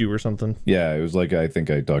used tissue or something. yeah. It was like I think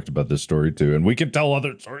I talked about this story too, and we could tell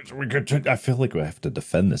other stories. I feel like I have to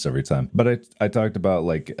defend this every time. But I talked about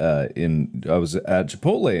like I was at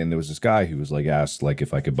Chipotle and there was this guy who was like asked like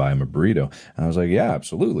if I could buy him a burrito, and I was like, yeah,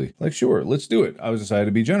 absolutely, like sure, let's do it. I was decided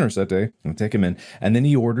to be generous that day and take him in, and then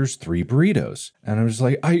he orders 3 burritos, and I was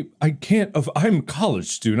like, I can't. I'm a college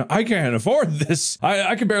student. I can't afford this.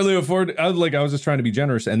 I can barely afford. I was just trying to be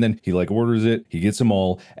generous, and then he like orders it. He gets them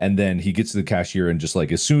all, and then he gets to the cashier, and just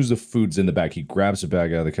like as soon as the food's in the bag, he grabs the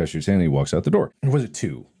bag out of the cashier's hand and he walks out the door. Or was it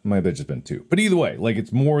 2? Might have just been 2. But either way, like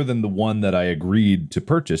it's more than the one that I agreed to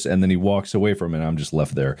purchase, and then he walks away from it and I'm just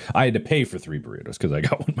left there. I had to pay for 3 burritos because I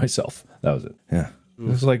got one myself. That was it. Yeah. It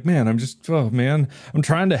was like, man, I'm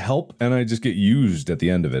trying to help and I just get used at the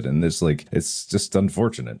end of it. And it's just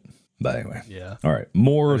unfortunate. But anyway. Yeah. All right.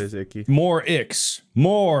 More That is icky. More icks.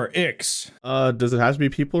 Does it have to be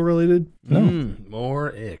people related? No.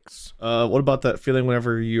 More icks. What about that feeling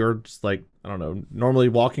whenever you're just like, I don't know, normally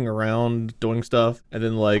walking around doing stuff, and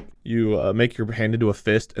then like you make your hand into a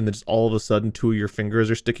fist, and then just all of a sudden 2 of your fingers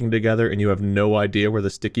are sticking together, and you have no idea where the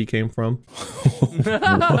sticky came from?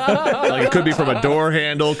 Like it could be from a door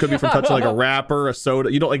handle, could be from touching like a wrapper, a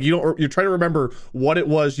soda. You're trying to remember what it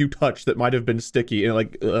was you touched that might have been sticky, and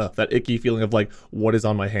like that icky feeling of like, what is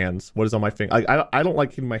on my hands? What is on my finger? I don't like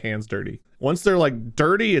getting my hands dirty. Once they're like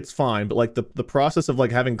dirty, it's fine, but like the process of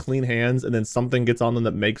like having clean hands and then something gets on them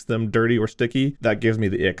that makes them dirty or sticky, that gives me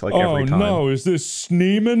the ick like every time. Oh no, is this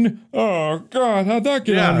Sneeman? Oh god, how'd that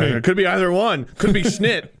get on me? It could be either one. Could be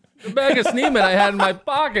Schnit. The bag of Sneeman I had in my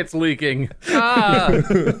pocket's leaking.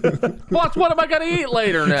 What am I gonna eat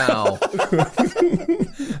later now?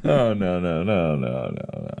 Oh no.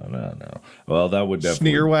 Well, that would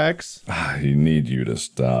definitely Sneer wax. I need you to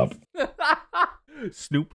stop.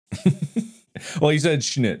 Snoop. Well, you said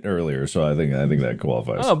Schnit earlier, so I think that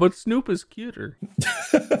qualifies. Oh, but Snoop is cuter.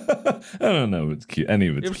 I don't know if it's cute. Any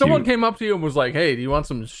of it's If cute. someone came up to you and was like, "Hey, do you want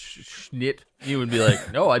some Schnit?" You would be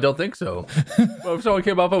like, "No, I don't think so." But if someone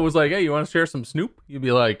came up and was like, "Hey, you want to share some Snoop?" You'd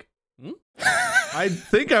be like, I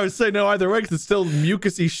think I would say no either way because it's still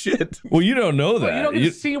mucusy shit. Well, you don't know that. Well, you don't get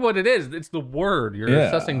to see what it is. It's the word. You're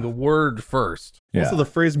assessing the word first. Yeah. Also, the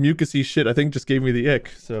phrase mucusy shit I think just gave me the ick.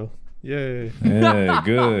 So, yay. Yeah,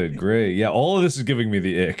 good, great. Yeah, all of this is giving me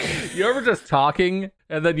the ick. You ever just talking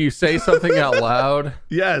and then you say something out loud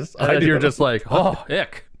Yes, and I then do. you're just like, "Oh,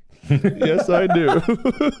 ick." Yes, I do.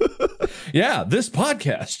 Yeah, this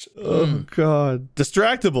podcast. Oh God,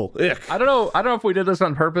 distractible. Ick. I don't know if we did this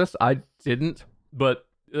on purpose. I didn't, but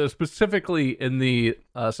specifically in the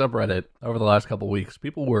subreddit over the last couple weeks,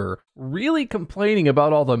 people were really complaining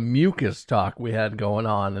about all the mucus talk we had going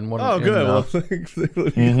on. And Oh, good. Well, thanks.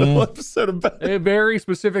 The whole episode about it. very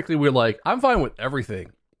specifically, we're like, I'm fine with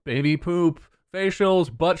everything: baby poop,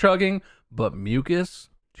 facials, butt chugging, but mucus,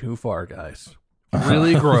 too far, guys.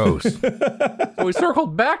 Really gross. So we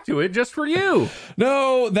circled back to it just for you.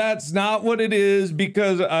 No, that's not what it is,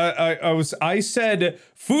 because I said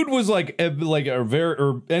food was like a very,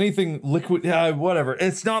 or anything liquid, whatever.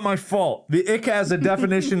 It's not my fault. The ick has a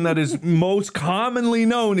definition that is most commonly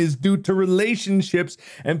known is due to relationships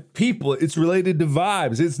and people. It's related to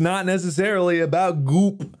vibes. It's not necessarily about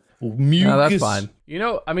goop. Mucus. No, that's fine. You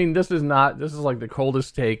know, I mean, this is like the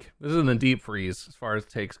coldest take. This is in the deep freeze as far as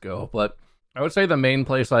takes go, but I would say the main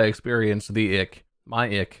place I experienced the ick, my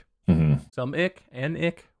ick, some ick, an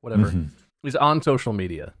ick, whatever, is on social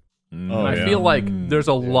media. Oh, And I feel like there's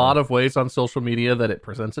a lot of ways on social media that it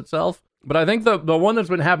presents itself. But I think the one that's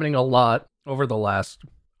been happening a lot over the last,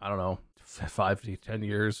 I don't know, 5 to 10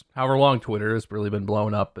 years, however long Twitter has really been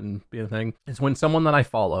blowing up and being a thing, is when someone that I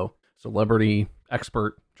follow, celebrity,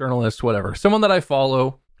 expert, journalist, whatever, someone that I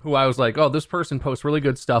follow who I was like, oh, this person posts really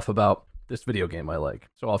good stuff about this video game I like.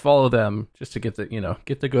 So I'll follow them just to get the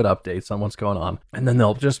good updates on what's going on. And then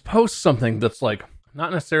they'll just post something that's like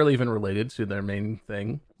not necessarily even related to their main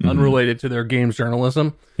thing, unrelated to their games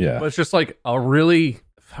journalism. Yeah. But it's just like a really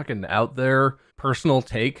fucking out there personal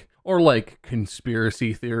take or like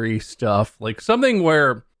conspiracy theory stuff, like something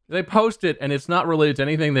where they post it and it's not related to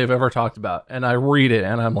anything they've ever talked about. And I read it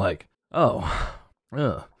and I'm like, oh,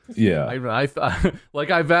 ugh. Yeah.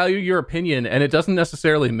 I value your opinion, and it doesn't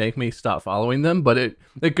necessarily make me stop following them, but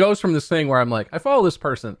it goes from this thing where I'm like, I follow this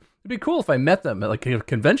person. It'd be cool if I met them at like a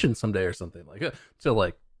convention someday or something like to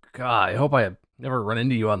like, God, I hope I never run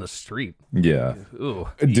into you on the street. Yeah. Ooh.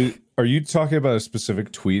 Are you talking about a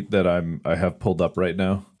specific tweet that I have pulled up right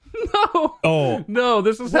now? No. Oh. No,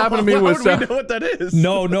 this has happened to me How with would we know what that is?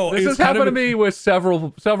 No. this has happened to me with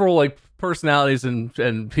several like personalities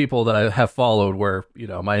and people that I have followed where,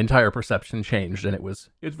 my entire perception changed and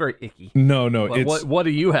it's very icky. No, But what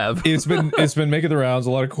do you have? it's been making the rounds,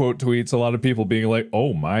 a lot of quote tweets, a lot of people being like,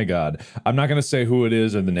 oh my God. I'm not going to say who it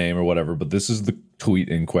is or the name or whatever, but this is the tweet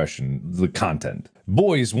in question, the content.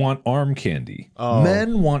 Boys want arm candy.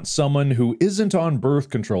 Men want someone who isn't on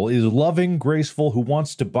birth control, is loving, graceful, who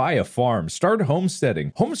wants to buy a farm, start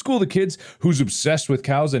homesteading, homeschool the kids, who's obsessed with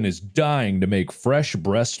cows and is dying to make fresh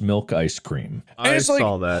breast milk ice cream. And I it's like,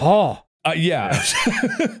 saw that. Oh. Yeah.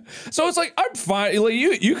 So it's like, I'm fine. Like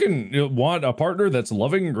you can want a partner that's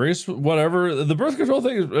loving, grace, whatever. The birth control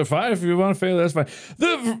thing is fine. If you want to fail, that's fine.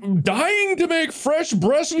 The dying to make fresh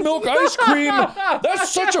breast milk ice cream,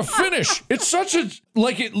 that's such a finish. It's such a,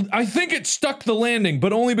 I think it stuck the landing,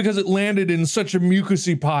 but only because it landed in such a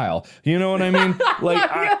mucousy pile. You know what I mean? That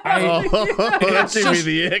gave me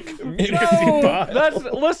the ick.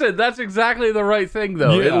 That's exactly the right thing,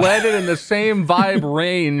 though. Yeah. It landed in the same vibe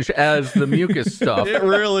range as the mucus stuff. It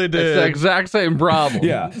really did. It's the exact same problem.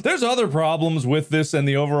 Yeah, there's other problems with this and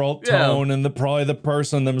the overall tone and probably the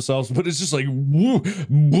person themselves, but it's just like,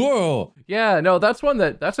 whoa. Yeah, no, that's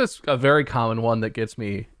a very common one that gets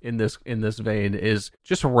me in this vein is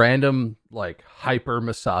just random like hyper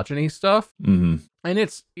misogyny stuff. Mm-hmm. And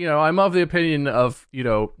it's, I'm of the opinion of,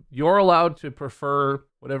 you're allowed to prefer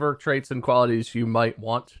whatever traits and qualities you might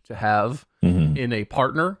want to have in a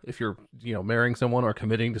partner. If you're, marrying someone or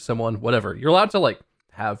committing to someone, whatever, you're allowed to like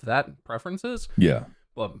have that preferences. Yeah.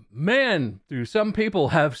 But man, do some people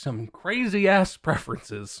have some crazy ass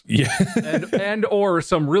preferences. Yeah. and or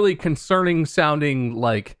some really concerning sounding,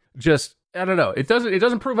 like, just, I don't know. It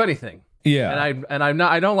doesn't prove anything. Yeah.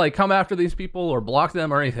 I don't like come after these people or block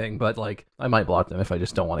them or anything, but like I might block them if I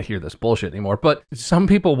just don't want to hear this bullshit anymore. But some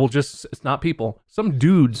people will just, it's not people, some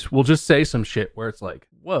dudes will just say some shit where it's like,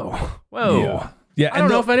 whoa. Yeah, I don't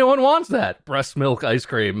know if anyone wants that breast milk ice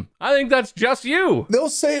cream. I think that's just you. They'll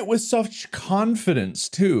say it with such confidence,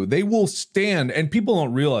 too. They will stand, and people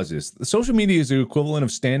don't realize this. Social media is the equivalent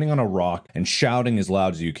of standing on a rock and shouting as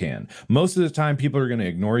loud as you can. Most of the time, people are going to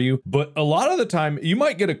ignore you, but a lot of the time, you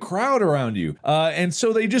might get a crowd around you. And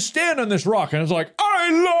so they just stand on this rock, and it's like,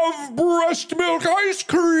 I love breast milk ice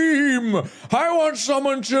cream. I want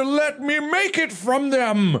someone to let me make it from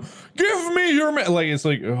them. Give me your it's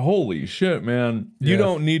like, holy shit, man. You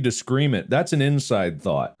don't need to scream it. That's an inside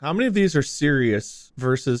thought. How many of these are serious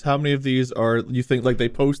versus how many of these are, you think, like they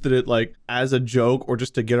posted it like as a joke or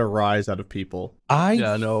just to get a rise out of people? I think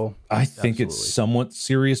absolutely. it's somewhat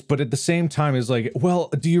serious, but at the same time, it's like, well,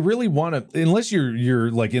 do you really want to, unless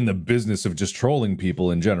you're like in the business of just trolling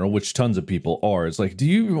people in general, which tons of people are, it's like, do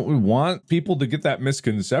you want people to get that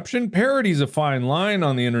misconception? Parody's a fine line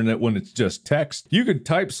on the internet when it's just text. You could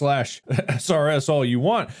type /SRS all you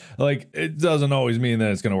want. Like, it doesn't always mean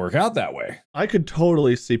that it's going to work out that way. I could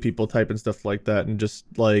totally see people typing stuff like that and just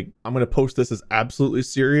like, I'm going to post this as absolutely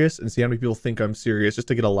serious and see how many people think I'm serious just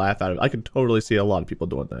to get a laugh out of it. I could totally see a lot of people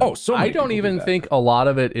doing that. Oh, so I don't even think a lot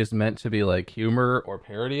of it is meant to be like humor or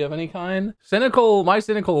parody of any kind. My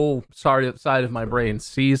cynical side of my brain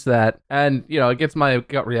sees that, and it gets my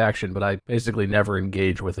gut reaction, but I basically never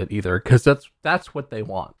engage with it either because that's what they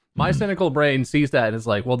want. My cynical brain sees that and is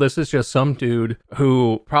like, well, this is just some dude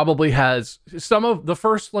who probably has some of the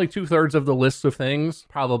first like 2/3 of the list of things,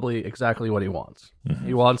 probably exactly what he wants.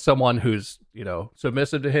 He wants someone who's,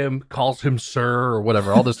 submissive to him, calls him sir or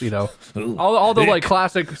whatever. All this, all the like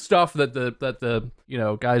classic stuff that the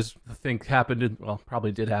guys think happened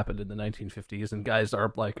probably did happen in the 1950s, and guys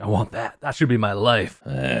are like, I want that. That should be my life.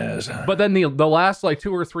 Yes. But then the last like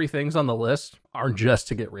 2 or 3 things on the list are just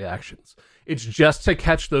to get reactions. It's just to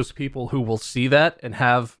catch those people who will see that and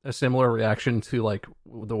have a similar reaction to like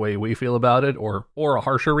the way we feel about it, or a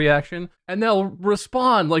harsher reaction, and they'll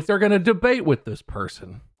respond like they're going to debate with this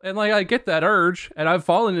person. And like, I get that urge, and I've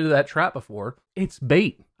fallen into that trap before. It's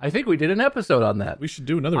bait. I think we did an episode on that. We should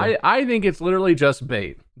do another one. I think it's literally just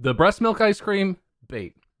bait. The breast milk ice cream,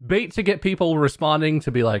 bait. Bait to get people responding to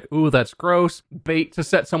be like, ooh, that's gross. Bait to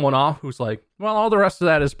set someone off who's like, well, all the rest of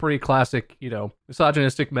that is pretty classic,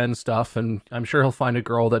 misogynistic men stuff. And I'm sure he'll find a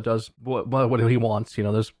girl that does what he wants.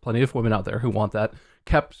 There's plenty of women out there who want that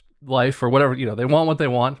kept life or whatever. They want what they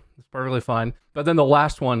want. It's perfectly fine. But then the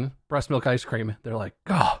last one, breast milk ice cream, they're like,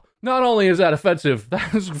 oh, not only is that offensive,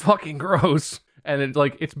 that is fucking gross. And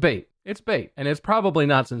it's bait. It's bait. And it's probably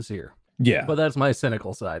not sincere. Yeah. But that's my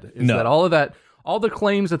cynical side. Is that all of all the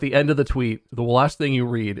claims at the end of the tweet, the last thing you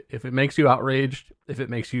read, if it makes you outraged, if it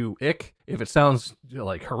makes you ick, if it sounds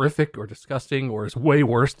like horrific or disgusting or is way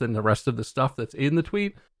worse than the rest of the stuff that's in the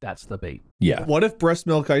tweet, that's the bait. Yeah. What if breast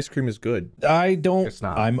milk ice cream is good? I don't. It's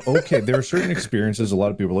not. I'm okay. There are certain experiences. A lot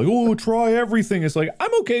of people are like, oh, try everything. It's like,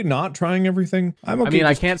 I'm okay not trying everything. I'm okay. I mean,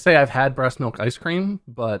 I can't say I've had breast milk ice cream,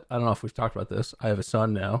 but I don't know if we've talked about this. I have a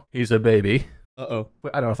son now. He's a baby. Uh-oh.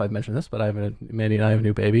 I don't know if I've mentioned this, but Mandy and I have a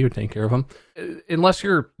new baby. We're taking care of him. Unless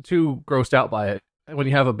you're too grossed out by it, when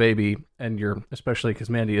you have a baby and you're, especially because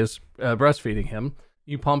Mandy is breastfeeding him,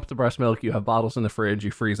 you pump the breast milk, you have bottles in the fridge,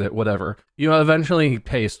 you freeze it, whatever. You eventually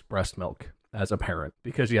taste breast milk as a parent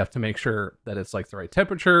because you have to make sure that it's like the right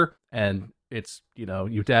temperature and it's,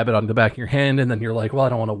 you dab it on the back of your hand and then you're like, well, I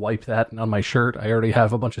don't want to wipe that on my shirt. I already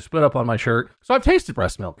have a bunch of spit up on my shirt. So I've tasted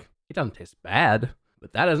breast milk. It doesn't taste bad,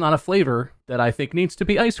 but that is not a flavor that I think needs to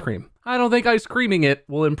be ice cream. I don't think ice creaming it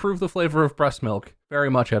will improve the flavor of breast milk very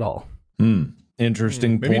much at all.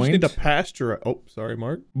 Interesting Maybe point. you just need to pasture. Oh, sorry,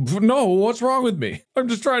 Mark. No, what's wrong with me? I'm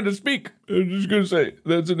just trying to speak. I'm just going to say,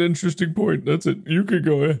 that's an interesting point. That's it. You can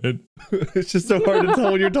go ahead. It's just so hard to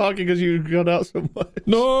tell when you're talking because you cut out so much.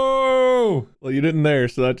 No! Well, you didn't there,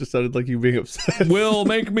 so that just sounded like you being upset. Will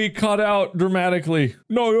make me cut out dramatically.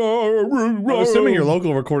 No. I'm assuming your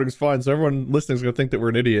local recording's fine, so everyone listening's going to think that we're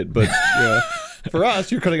an idiot, but yeah. For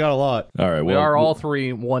us, you're cutting out a lot. All right. We are all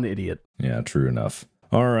three one idiot. Yeah, true enough.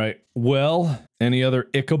 All right. Well, any other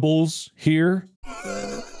ickables here?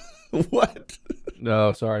 What?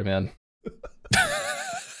 No, sorry, man.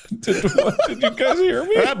 Did you guys hear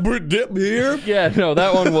me? Dip here. Yeah, no,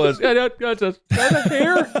 that one was. That's a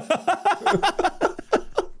hair.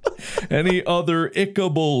 Any other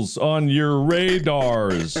ickables on your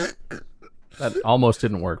radars? That almost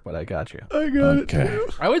didn't work, but I got you. I got it. Okay.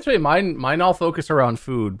 I would say mine all focus around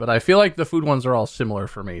food, but I feel like the food ones are all similar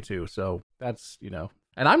for me too. So that's,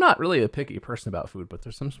 and I'm not really a picky person about food, but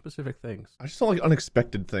there's some specific things. I just don't like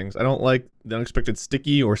unexpected things. I don't like the unexpected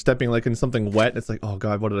sticky or stepping like in something wet. It's like, oh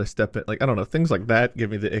God, what did I step in? Like, I don't know. Things like that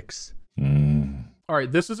give me the icks. All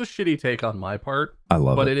right, this is a shitty take on my part. I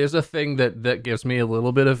love but it. it is a thing that gives me a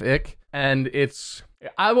little bit of ick. And it's,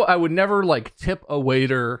 I would never like tip a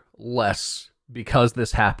waiter less because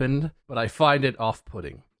this happened, but I find it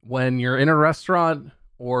off-putting. When you're in a restaurant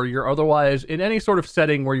or you're otherwise in any sort of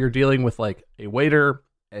setting where you're dealing with like a waiter,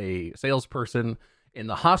 a salesperson, in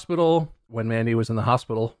the hospital, when Mandy was in the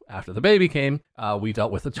hospital after the baby came, we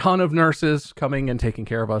dealt with a ton of nurses coming and taking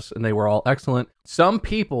care of us, and they were all excellent. Some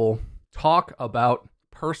people talk about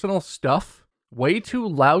personal stuff way too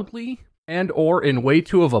loudly and or in way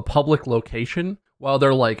too of a public location while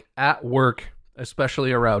they're like at work,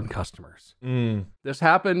 especially around customers. This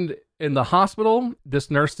happened in the hospital. This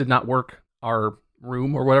nurse did not work our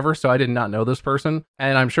room or whatever, so I did not know this person,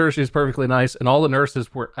 and I'm sure she's perfectly nice, and all the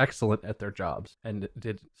nurses were excellent at their jobs and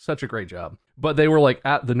did such a great job. But they were like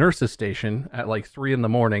at the nurses station at like 3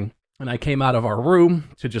 a.m, and I came out of our room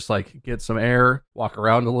to just like get some air, walk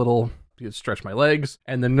around a little, stretch my legs,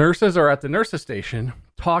 and the nurses are at the nurses station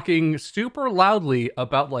talking super loudly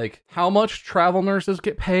about like how much travel nurses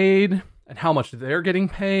get paid and how much they're getting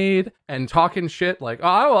paid, and talking shit like,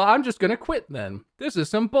 oh, well, I'm just gonna quit then. This is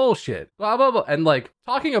some bullshit, blah, blah, blah. And like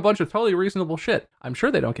talking a bunch of totally reasonable shit. I'm sure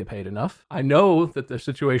they don't get paid enough. I know that the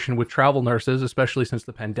situation with travel nurses, especially since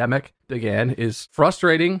the pandemic began, is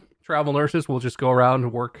frustrating. Travel nurses will just go around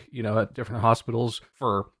and work, at different hospitals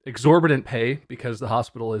for exorbitant pay because the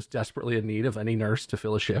hospital is desperately in need of any nurse to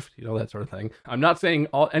fill a shift, that sort of thing. I'm not saying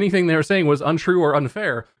anything they were saying was untrue or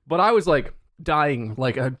unfair, but I was like, dying,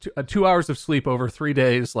 like a 2 hours of sleep over 3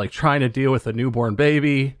 days, like trying to deal with a newborn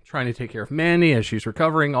baby, trying to take care of Mandy as she's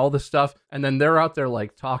recovering, all this stuff. And then they're out there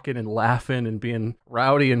like talking and laughing and being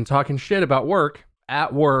rowdy and talking shit about work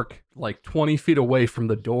at work, like 20 feet away from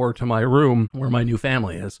the door to my room where my new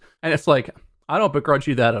family is. And it's like, I don't begrudge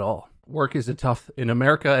you that at all. Work is tough in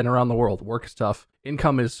America and around the world. Work is tough.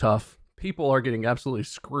 Income is tough. People are getting absolutely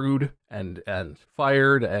screwed and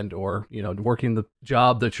fired and or, working the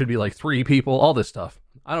job that should be like 3 people, all this stuff.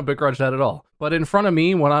 I don't begrudge that at all. But in front of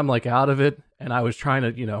me, when I'm like out of it and I was trying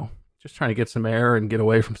to, just trying to get some air and get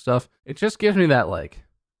away from stuff, it just gives me that like,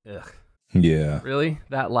 ugh. Yeah. Really?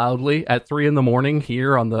 That loudly at 3 a.m.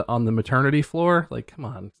 here on the maternity floor? Like, come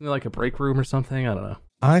on. Isn't it like a break room or something? I don't know.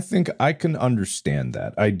 I think I can understand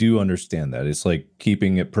that. I do understand that. It's like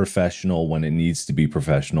keeping it professional when it needs to be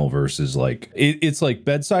professional versus like it's like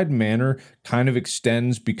bedside manner kind of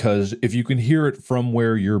extends because if you can hear it from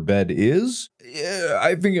where your bed is, yeah,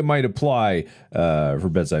 I think it might apply for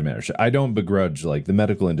bedside manner. I don't begrudge, like, the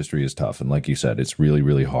medical industry is tough. And like you said, it's really,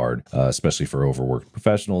 really hard, especially for overworked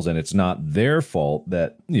professionals. And it's not their fault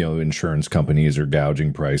that, you know, insurance companies are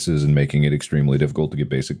gouging prices and making it extremely difficult to get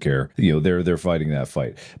basic care. You know, they're fighting that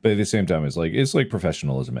fight. But at the same time, it's like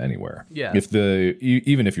professionalism anywhere. Yeah.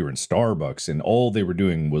 Even if you were in Starbucks and all they were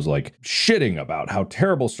doing was like shitting about how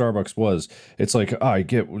terrible Starbucks was, it's like, I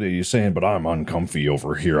get what you're saying, but I'm uncomfy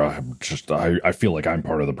over here. I feel like I'm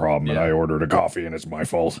part of the problem, and I ordered a coffee and it's my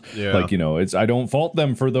fault. Yeah. Like, you know, I don't fault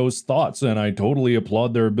them for those thoughts, and I totally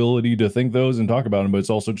applaud their ability to think those and talk about them. But it's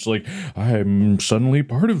also just like, I'm suddenly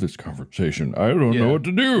part of this conversation. I don't know what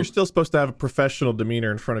to do. You're still supposed to have a professional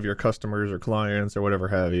demeanor in front of your customers or clients or whatever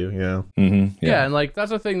have you. Yeah. Mm-hmm. Yeah, and like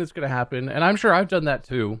that's a thing that's going to happen, and I'm sure I've done that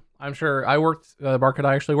too. I'm sure I worked, Mark and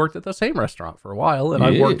I actually worked at the same restaurant for a while, and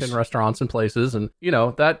I've worked in restaurants and places, and you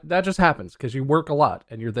know, that just happens because you work a lot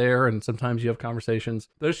and you're there, and sometimes you have conversations.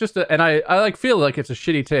 There's just and I like feel like it's a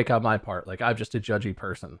shitty take on my part, like I'm just a judgy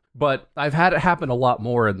person, but I've had it happen a lot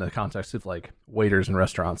more in the context of like waiters in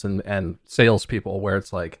restaurants and salespeople, where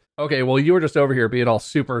it's like, okay, well, you were just over here being all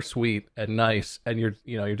super sweet and nice, and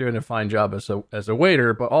you're doing a fine job as a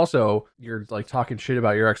waiter, but also you're like talking shit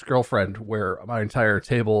about your ex-girlfriend, where my entire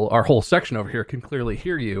table, our whole section over here, can clearly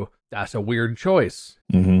hear you. That's a weird choice.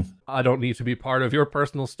 Mm-hmm. I don't need to be part of your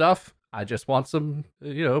personal stuff. I just want some,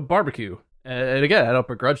 barbecue. And again, I don't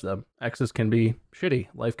begrudge them. Exes can be shitty.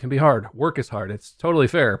 Life can be hard. Work is hard. It's totally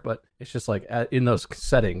fair, but it's just like in those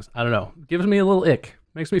settings, I don't know. Gives me a little ick.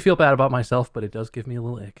 Makes me feel bad about myself, but it does give me a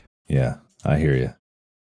little ick. Yeah, I hear you.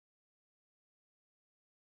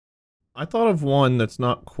 I thought of one that's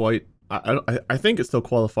not quite. I think it still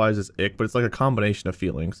qualifies as ick, but it's like a combination of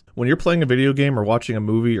feelings. When you're playing a video game or watching a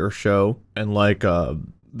movie or show, and like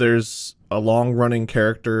there's a long running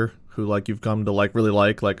character who like you've come to like really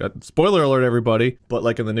like a spoiler alert everybody, but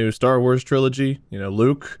like in the new Star Wars trilogy,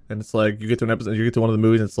 Luke, and it's like you get to an episode, you get to one of the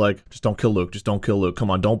movies and it's like, just don't kill Luke, just don't kill Luke, come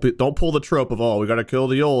on, don't pull the trope of, we gotta kill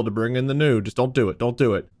the old to bring in the new, just don't do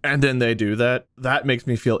it. And then they do that. That makes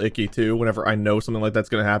me feel icky too whenever I know something like that's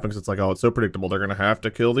gonna happen, because it's like, it's so predictable, they're gonna have to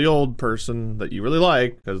kill the old person that you really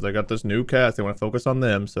like because they got this new cast, they want to focus on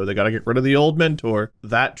them, so they gotta get rid of the old mentor.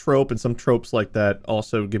 That trope and some tropes like that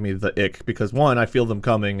also give me the ick, because one, I feel them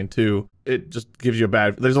coming, and two, it just gives you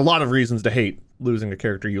there's a lot of reasons to hate losing a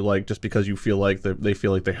character you like just because you feel like they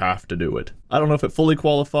feel like they have to do it. I don't know if it fully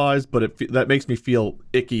qualifies, but that makes me feel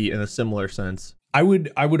icky in a similar sense. I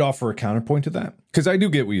would offer a counterpoint to that, because I do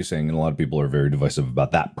get what you're saying, and a lot of people are very divisive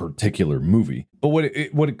about that particular movie. But what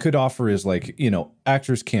it could offer is, like,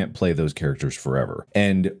 actors can't play those characters forever,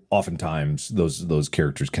 and oftentimes those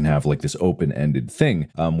characters can have like this open-ended thing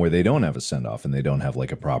where they don't have a send-off and they don't have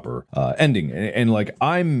like a proper ending. And like,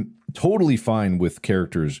 I'm totally fine with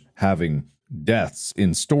characters having deaths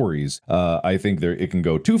in stories. I think it can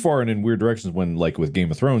go too far and in weird directions when, like with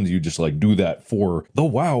Game of Thrones, you just like do that for the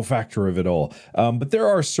wow factor of it all. But there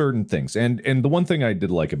are certain things, and the one thing I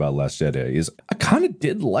did like about Last Jedi is I kind of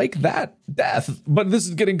did like that death. But this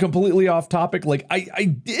is getting completely off topic. Like I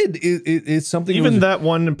did. It's something. Even that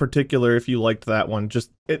one in particular, if you liked that one,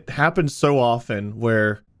 just it happens so often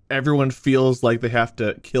where everyone feels like they have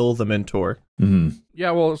to kill the mentor. Mm-hmm.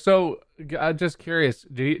 Yeah, well, so I'm just curious.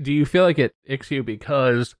 Do you feel like it icks you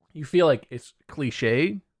because you feel like it's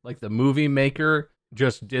cliche? Like the movie maker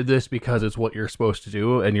just did this because it's what you're supposed to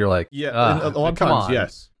do, and you're like, a lot of times,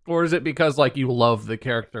 yes. Or is it because like you love the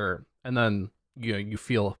character and then you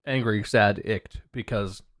feel angry, sad, icked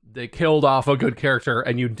because they killed off a good character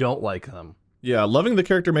and you don't like them? Yeah, loving the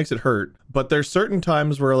character makes it hurt, but there's certain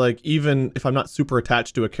times where, like, even if I'm not super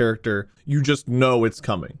attached to a character, you just know it's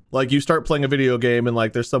coming. Like, you start playing a video game and,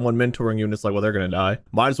 like, there's someone mentoring you and it's like, well, they're gonna die.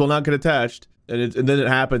 Might as well not get attached. And then it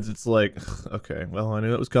happens, it's like, okay, well, I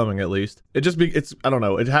knew it was coming at least. I don't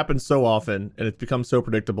know, it happens so often and it becomes so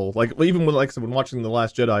predictable. Like, even when, like I said, when watching The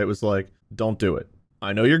Last Jedi, it was like, don't do it.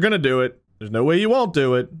 I know you're gonna do it. There's no way you won't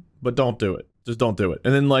do it, but don't do it. Just don't do it.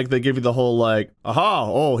 And then, like, they give you the whole, like,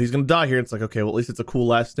 he's gonna die here. It's like, okay, well, at least it's a cool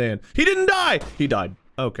last stand. He didn't die! He died.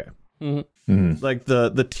 Okay. Mm-hmm. Mm-hmm. Like,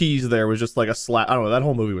 the tease there was just like a slap. I don't know, that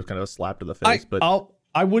whole movie was kind of a slap to the face.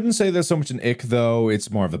 I wouldn't say there's so much an ick, though.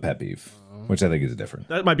 It's more of a pet peeve, which I think is different.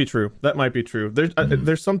 That might be true.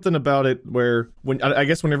 There's something about it where, I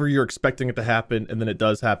guess whenever you're expecting it to happen and then it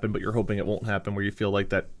does happen, but you're hoping it won't happen, where you feel like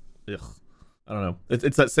that, ugh. I don't know.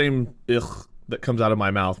 It's that same ugh that comes out of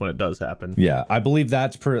my mouth when it does happen. Yeah, I believe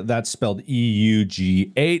that's spelled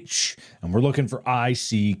EUGH, and we're looking for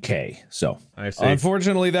ICK. So, I see.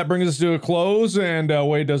 unfortunately, that brings us to a close, and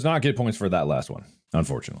Wade does not get points for that last one.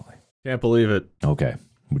 Unfortunately. Can't believe it. Okay.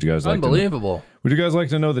 Would you guys like Unbelievable. Would you guys like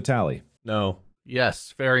to know the tally? No.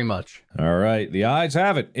 Yes, very much. All right, the ayes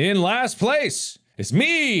have it. In last place, it's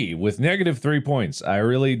me with -3 points. I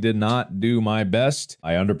really did not do my best.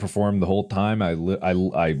 I underperformed the whole time. I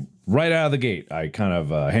right out of the gate, I kind of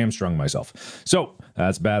hamstrung myself. So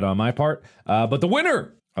that's bad on my part. But the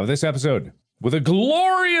winner of this episode with a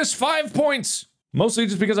glorious 5 points, mostly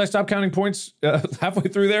just because I stopped counting points halfway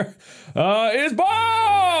through there, is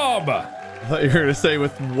Bob! I thought you were going to say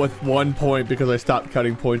with 1 point because I stopped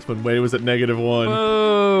counting points when Wade was at -1.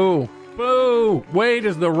 Boo! Boo! Wade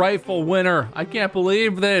is the rightful winner. I can't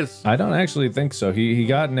believe this. I don't actually think so. He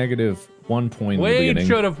got -1 point in the Wade beginning.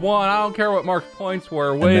 should have won. I don't care what Mark's points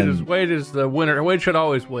were. then- Wade is the winner. Wade should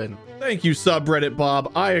always win. Thank you, subreddit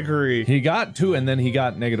Bob. I agree. He got 2, and then he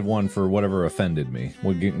got -1 for whatever offended me.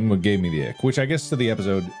 What gave me the ick. Which I guess to the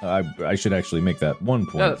episode, I should actually make that 1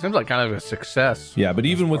 point. Yeah, that seems like kind of a success. Yeah, but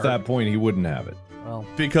even with that point, he wouldn't have it. Well,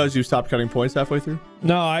 Because you stopped counting points halfway through?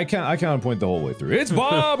 No, I counted point the whole way through. It's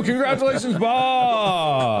Bob! Congratulations,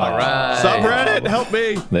 Bob! all right. Subreddit, help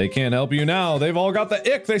me. They can't help you now. They've all got the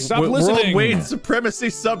ick. They stopped World listening. Wade supremacy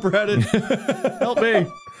subreddit. Help me.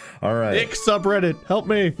 All right. Ick subreddit, help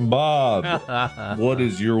me. Bob, what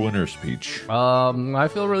is your winner speech? I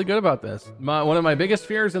feel really good about this. One of my biggest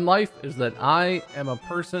fears in life is that I am a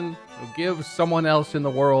person who gives someone else in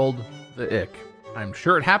the world the ick. I'm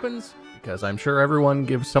sure it happens because I'm sure everyone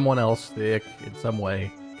gives someone else the ick in some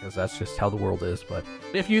way because that's just how the world is. But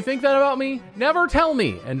if you think that about me, never tell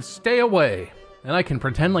me and stay away. And I can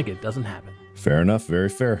pretend like it doesn't happen. Fair enough. Very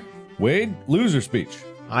fair. Wade, loser speech.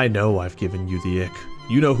 I know I've given you the ick.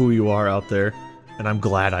 You know who you are out there, and I'm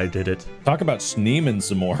glad I did it. Talk about Sneeman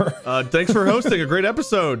some more. Thanks for hosting a great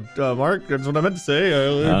episode, Mark. That's what I meant to say.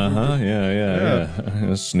 Yeah.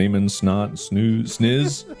 Sneeman, snot,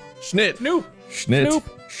 sniz, Schnit. Snoop. schnit,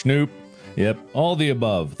 schnoop. Yep, all the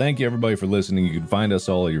above. Thank you, everybody, for listening. You can find us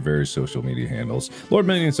all at your various social media handles.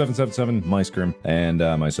 LordMinion777, MyScrim, and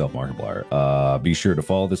myself, Markiplier. Be sure to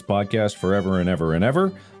follow this podcast forever and ever and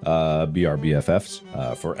ever. Be our BFFs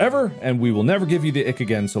forever, and we will never give you the ick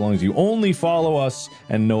again so long as you only follow us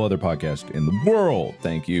and no other podcast in the world.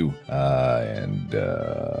 Thank you, and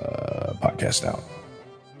podcast out.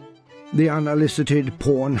 The unsolicited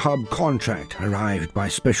Pornhub contract arrived by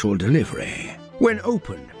special delivery. When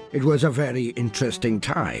opened, it was a very interesting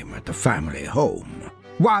time at the family home.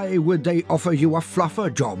 Why would they offer you a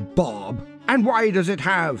fluffer job, Bob? And why does it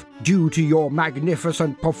have, due to your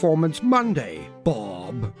magnificent performance Monday,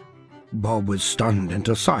 Bob? Bob was stunned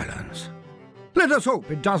into silence. Let us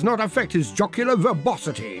hope it does not affect his jocular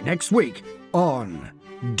verbosity next week on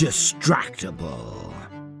Distractable.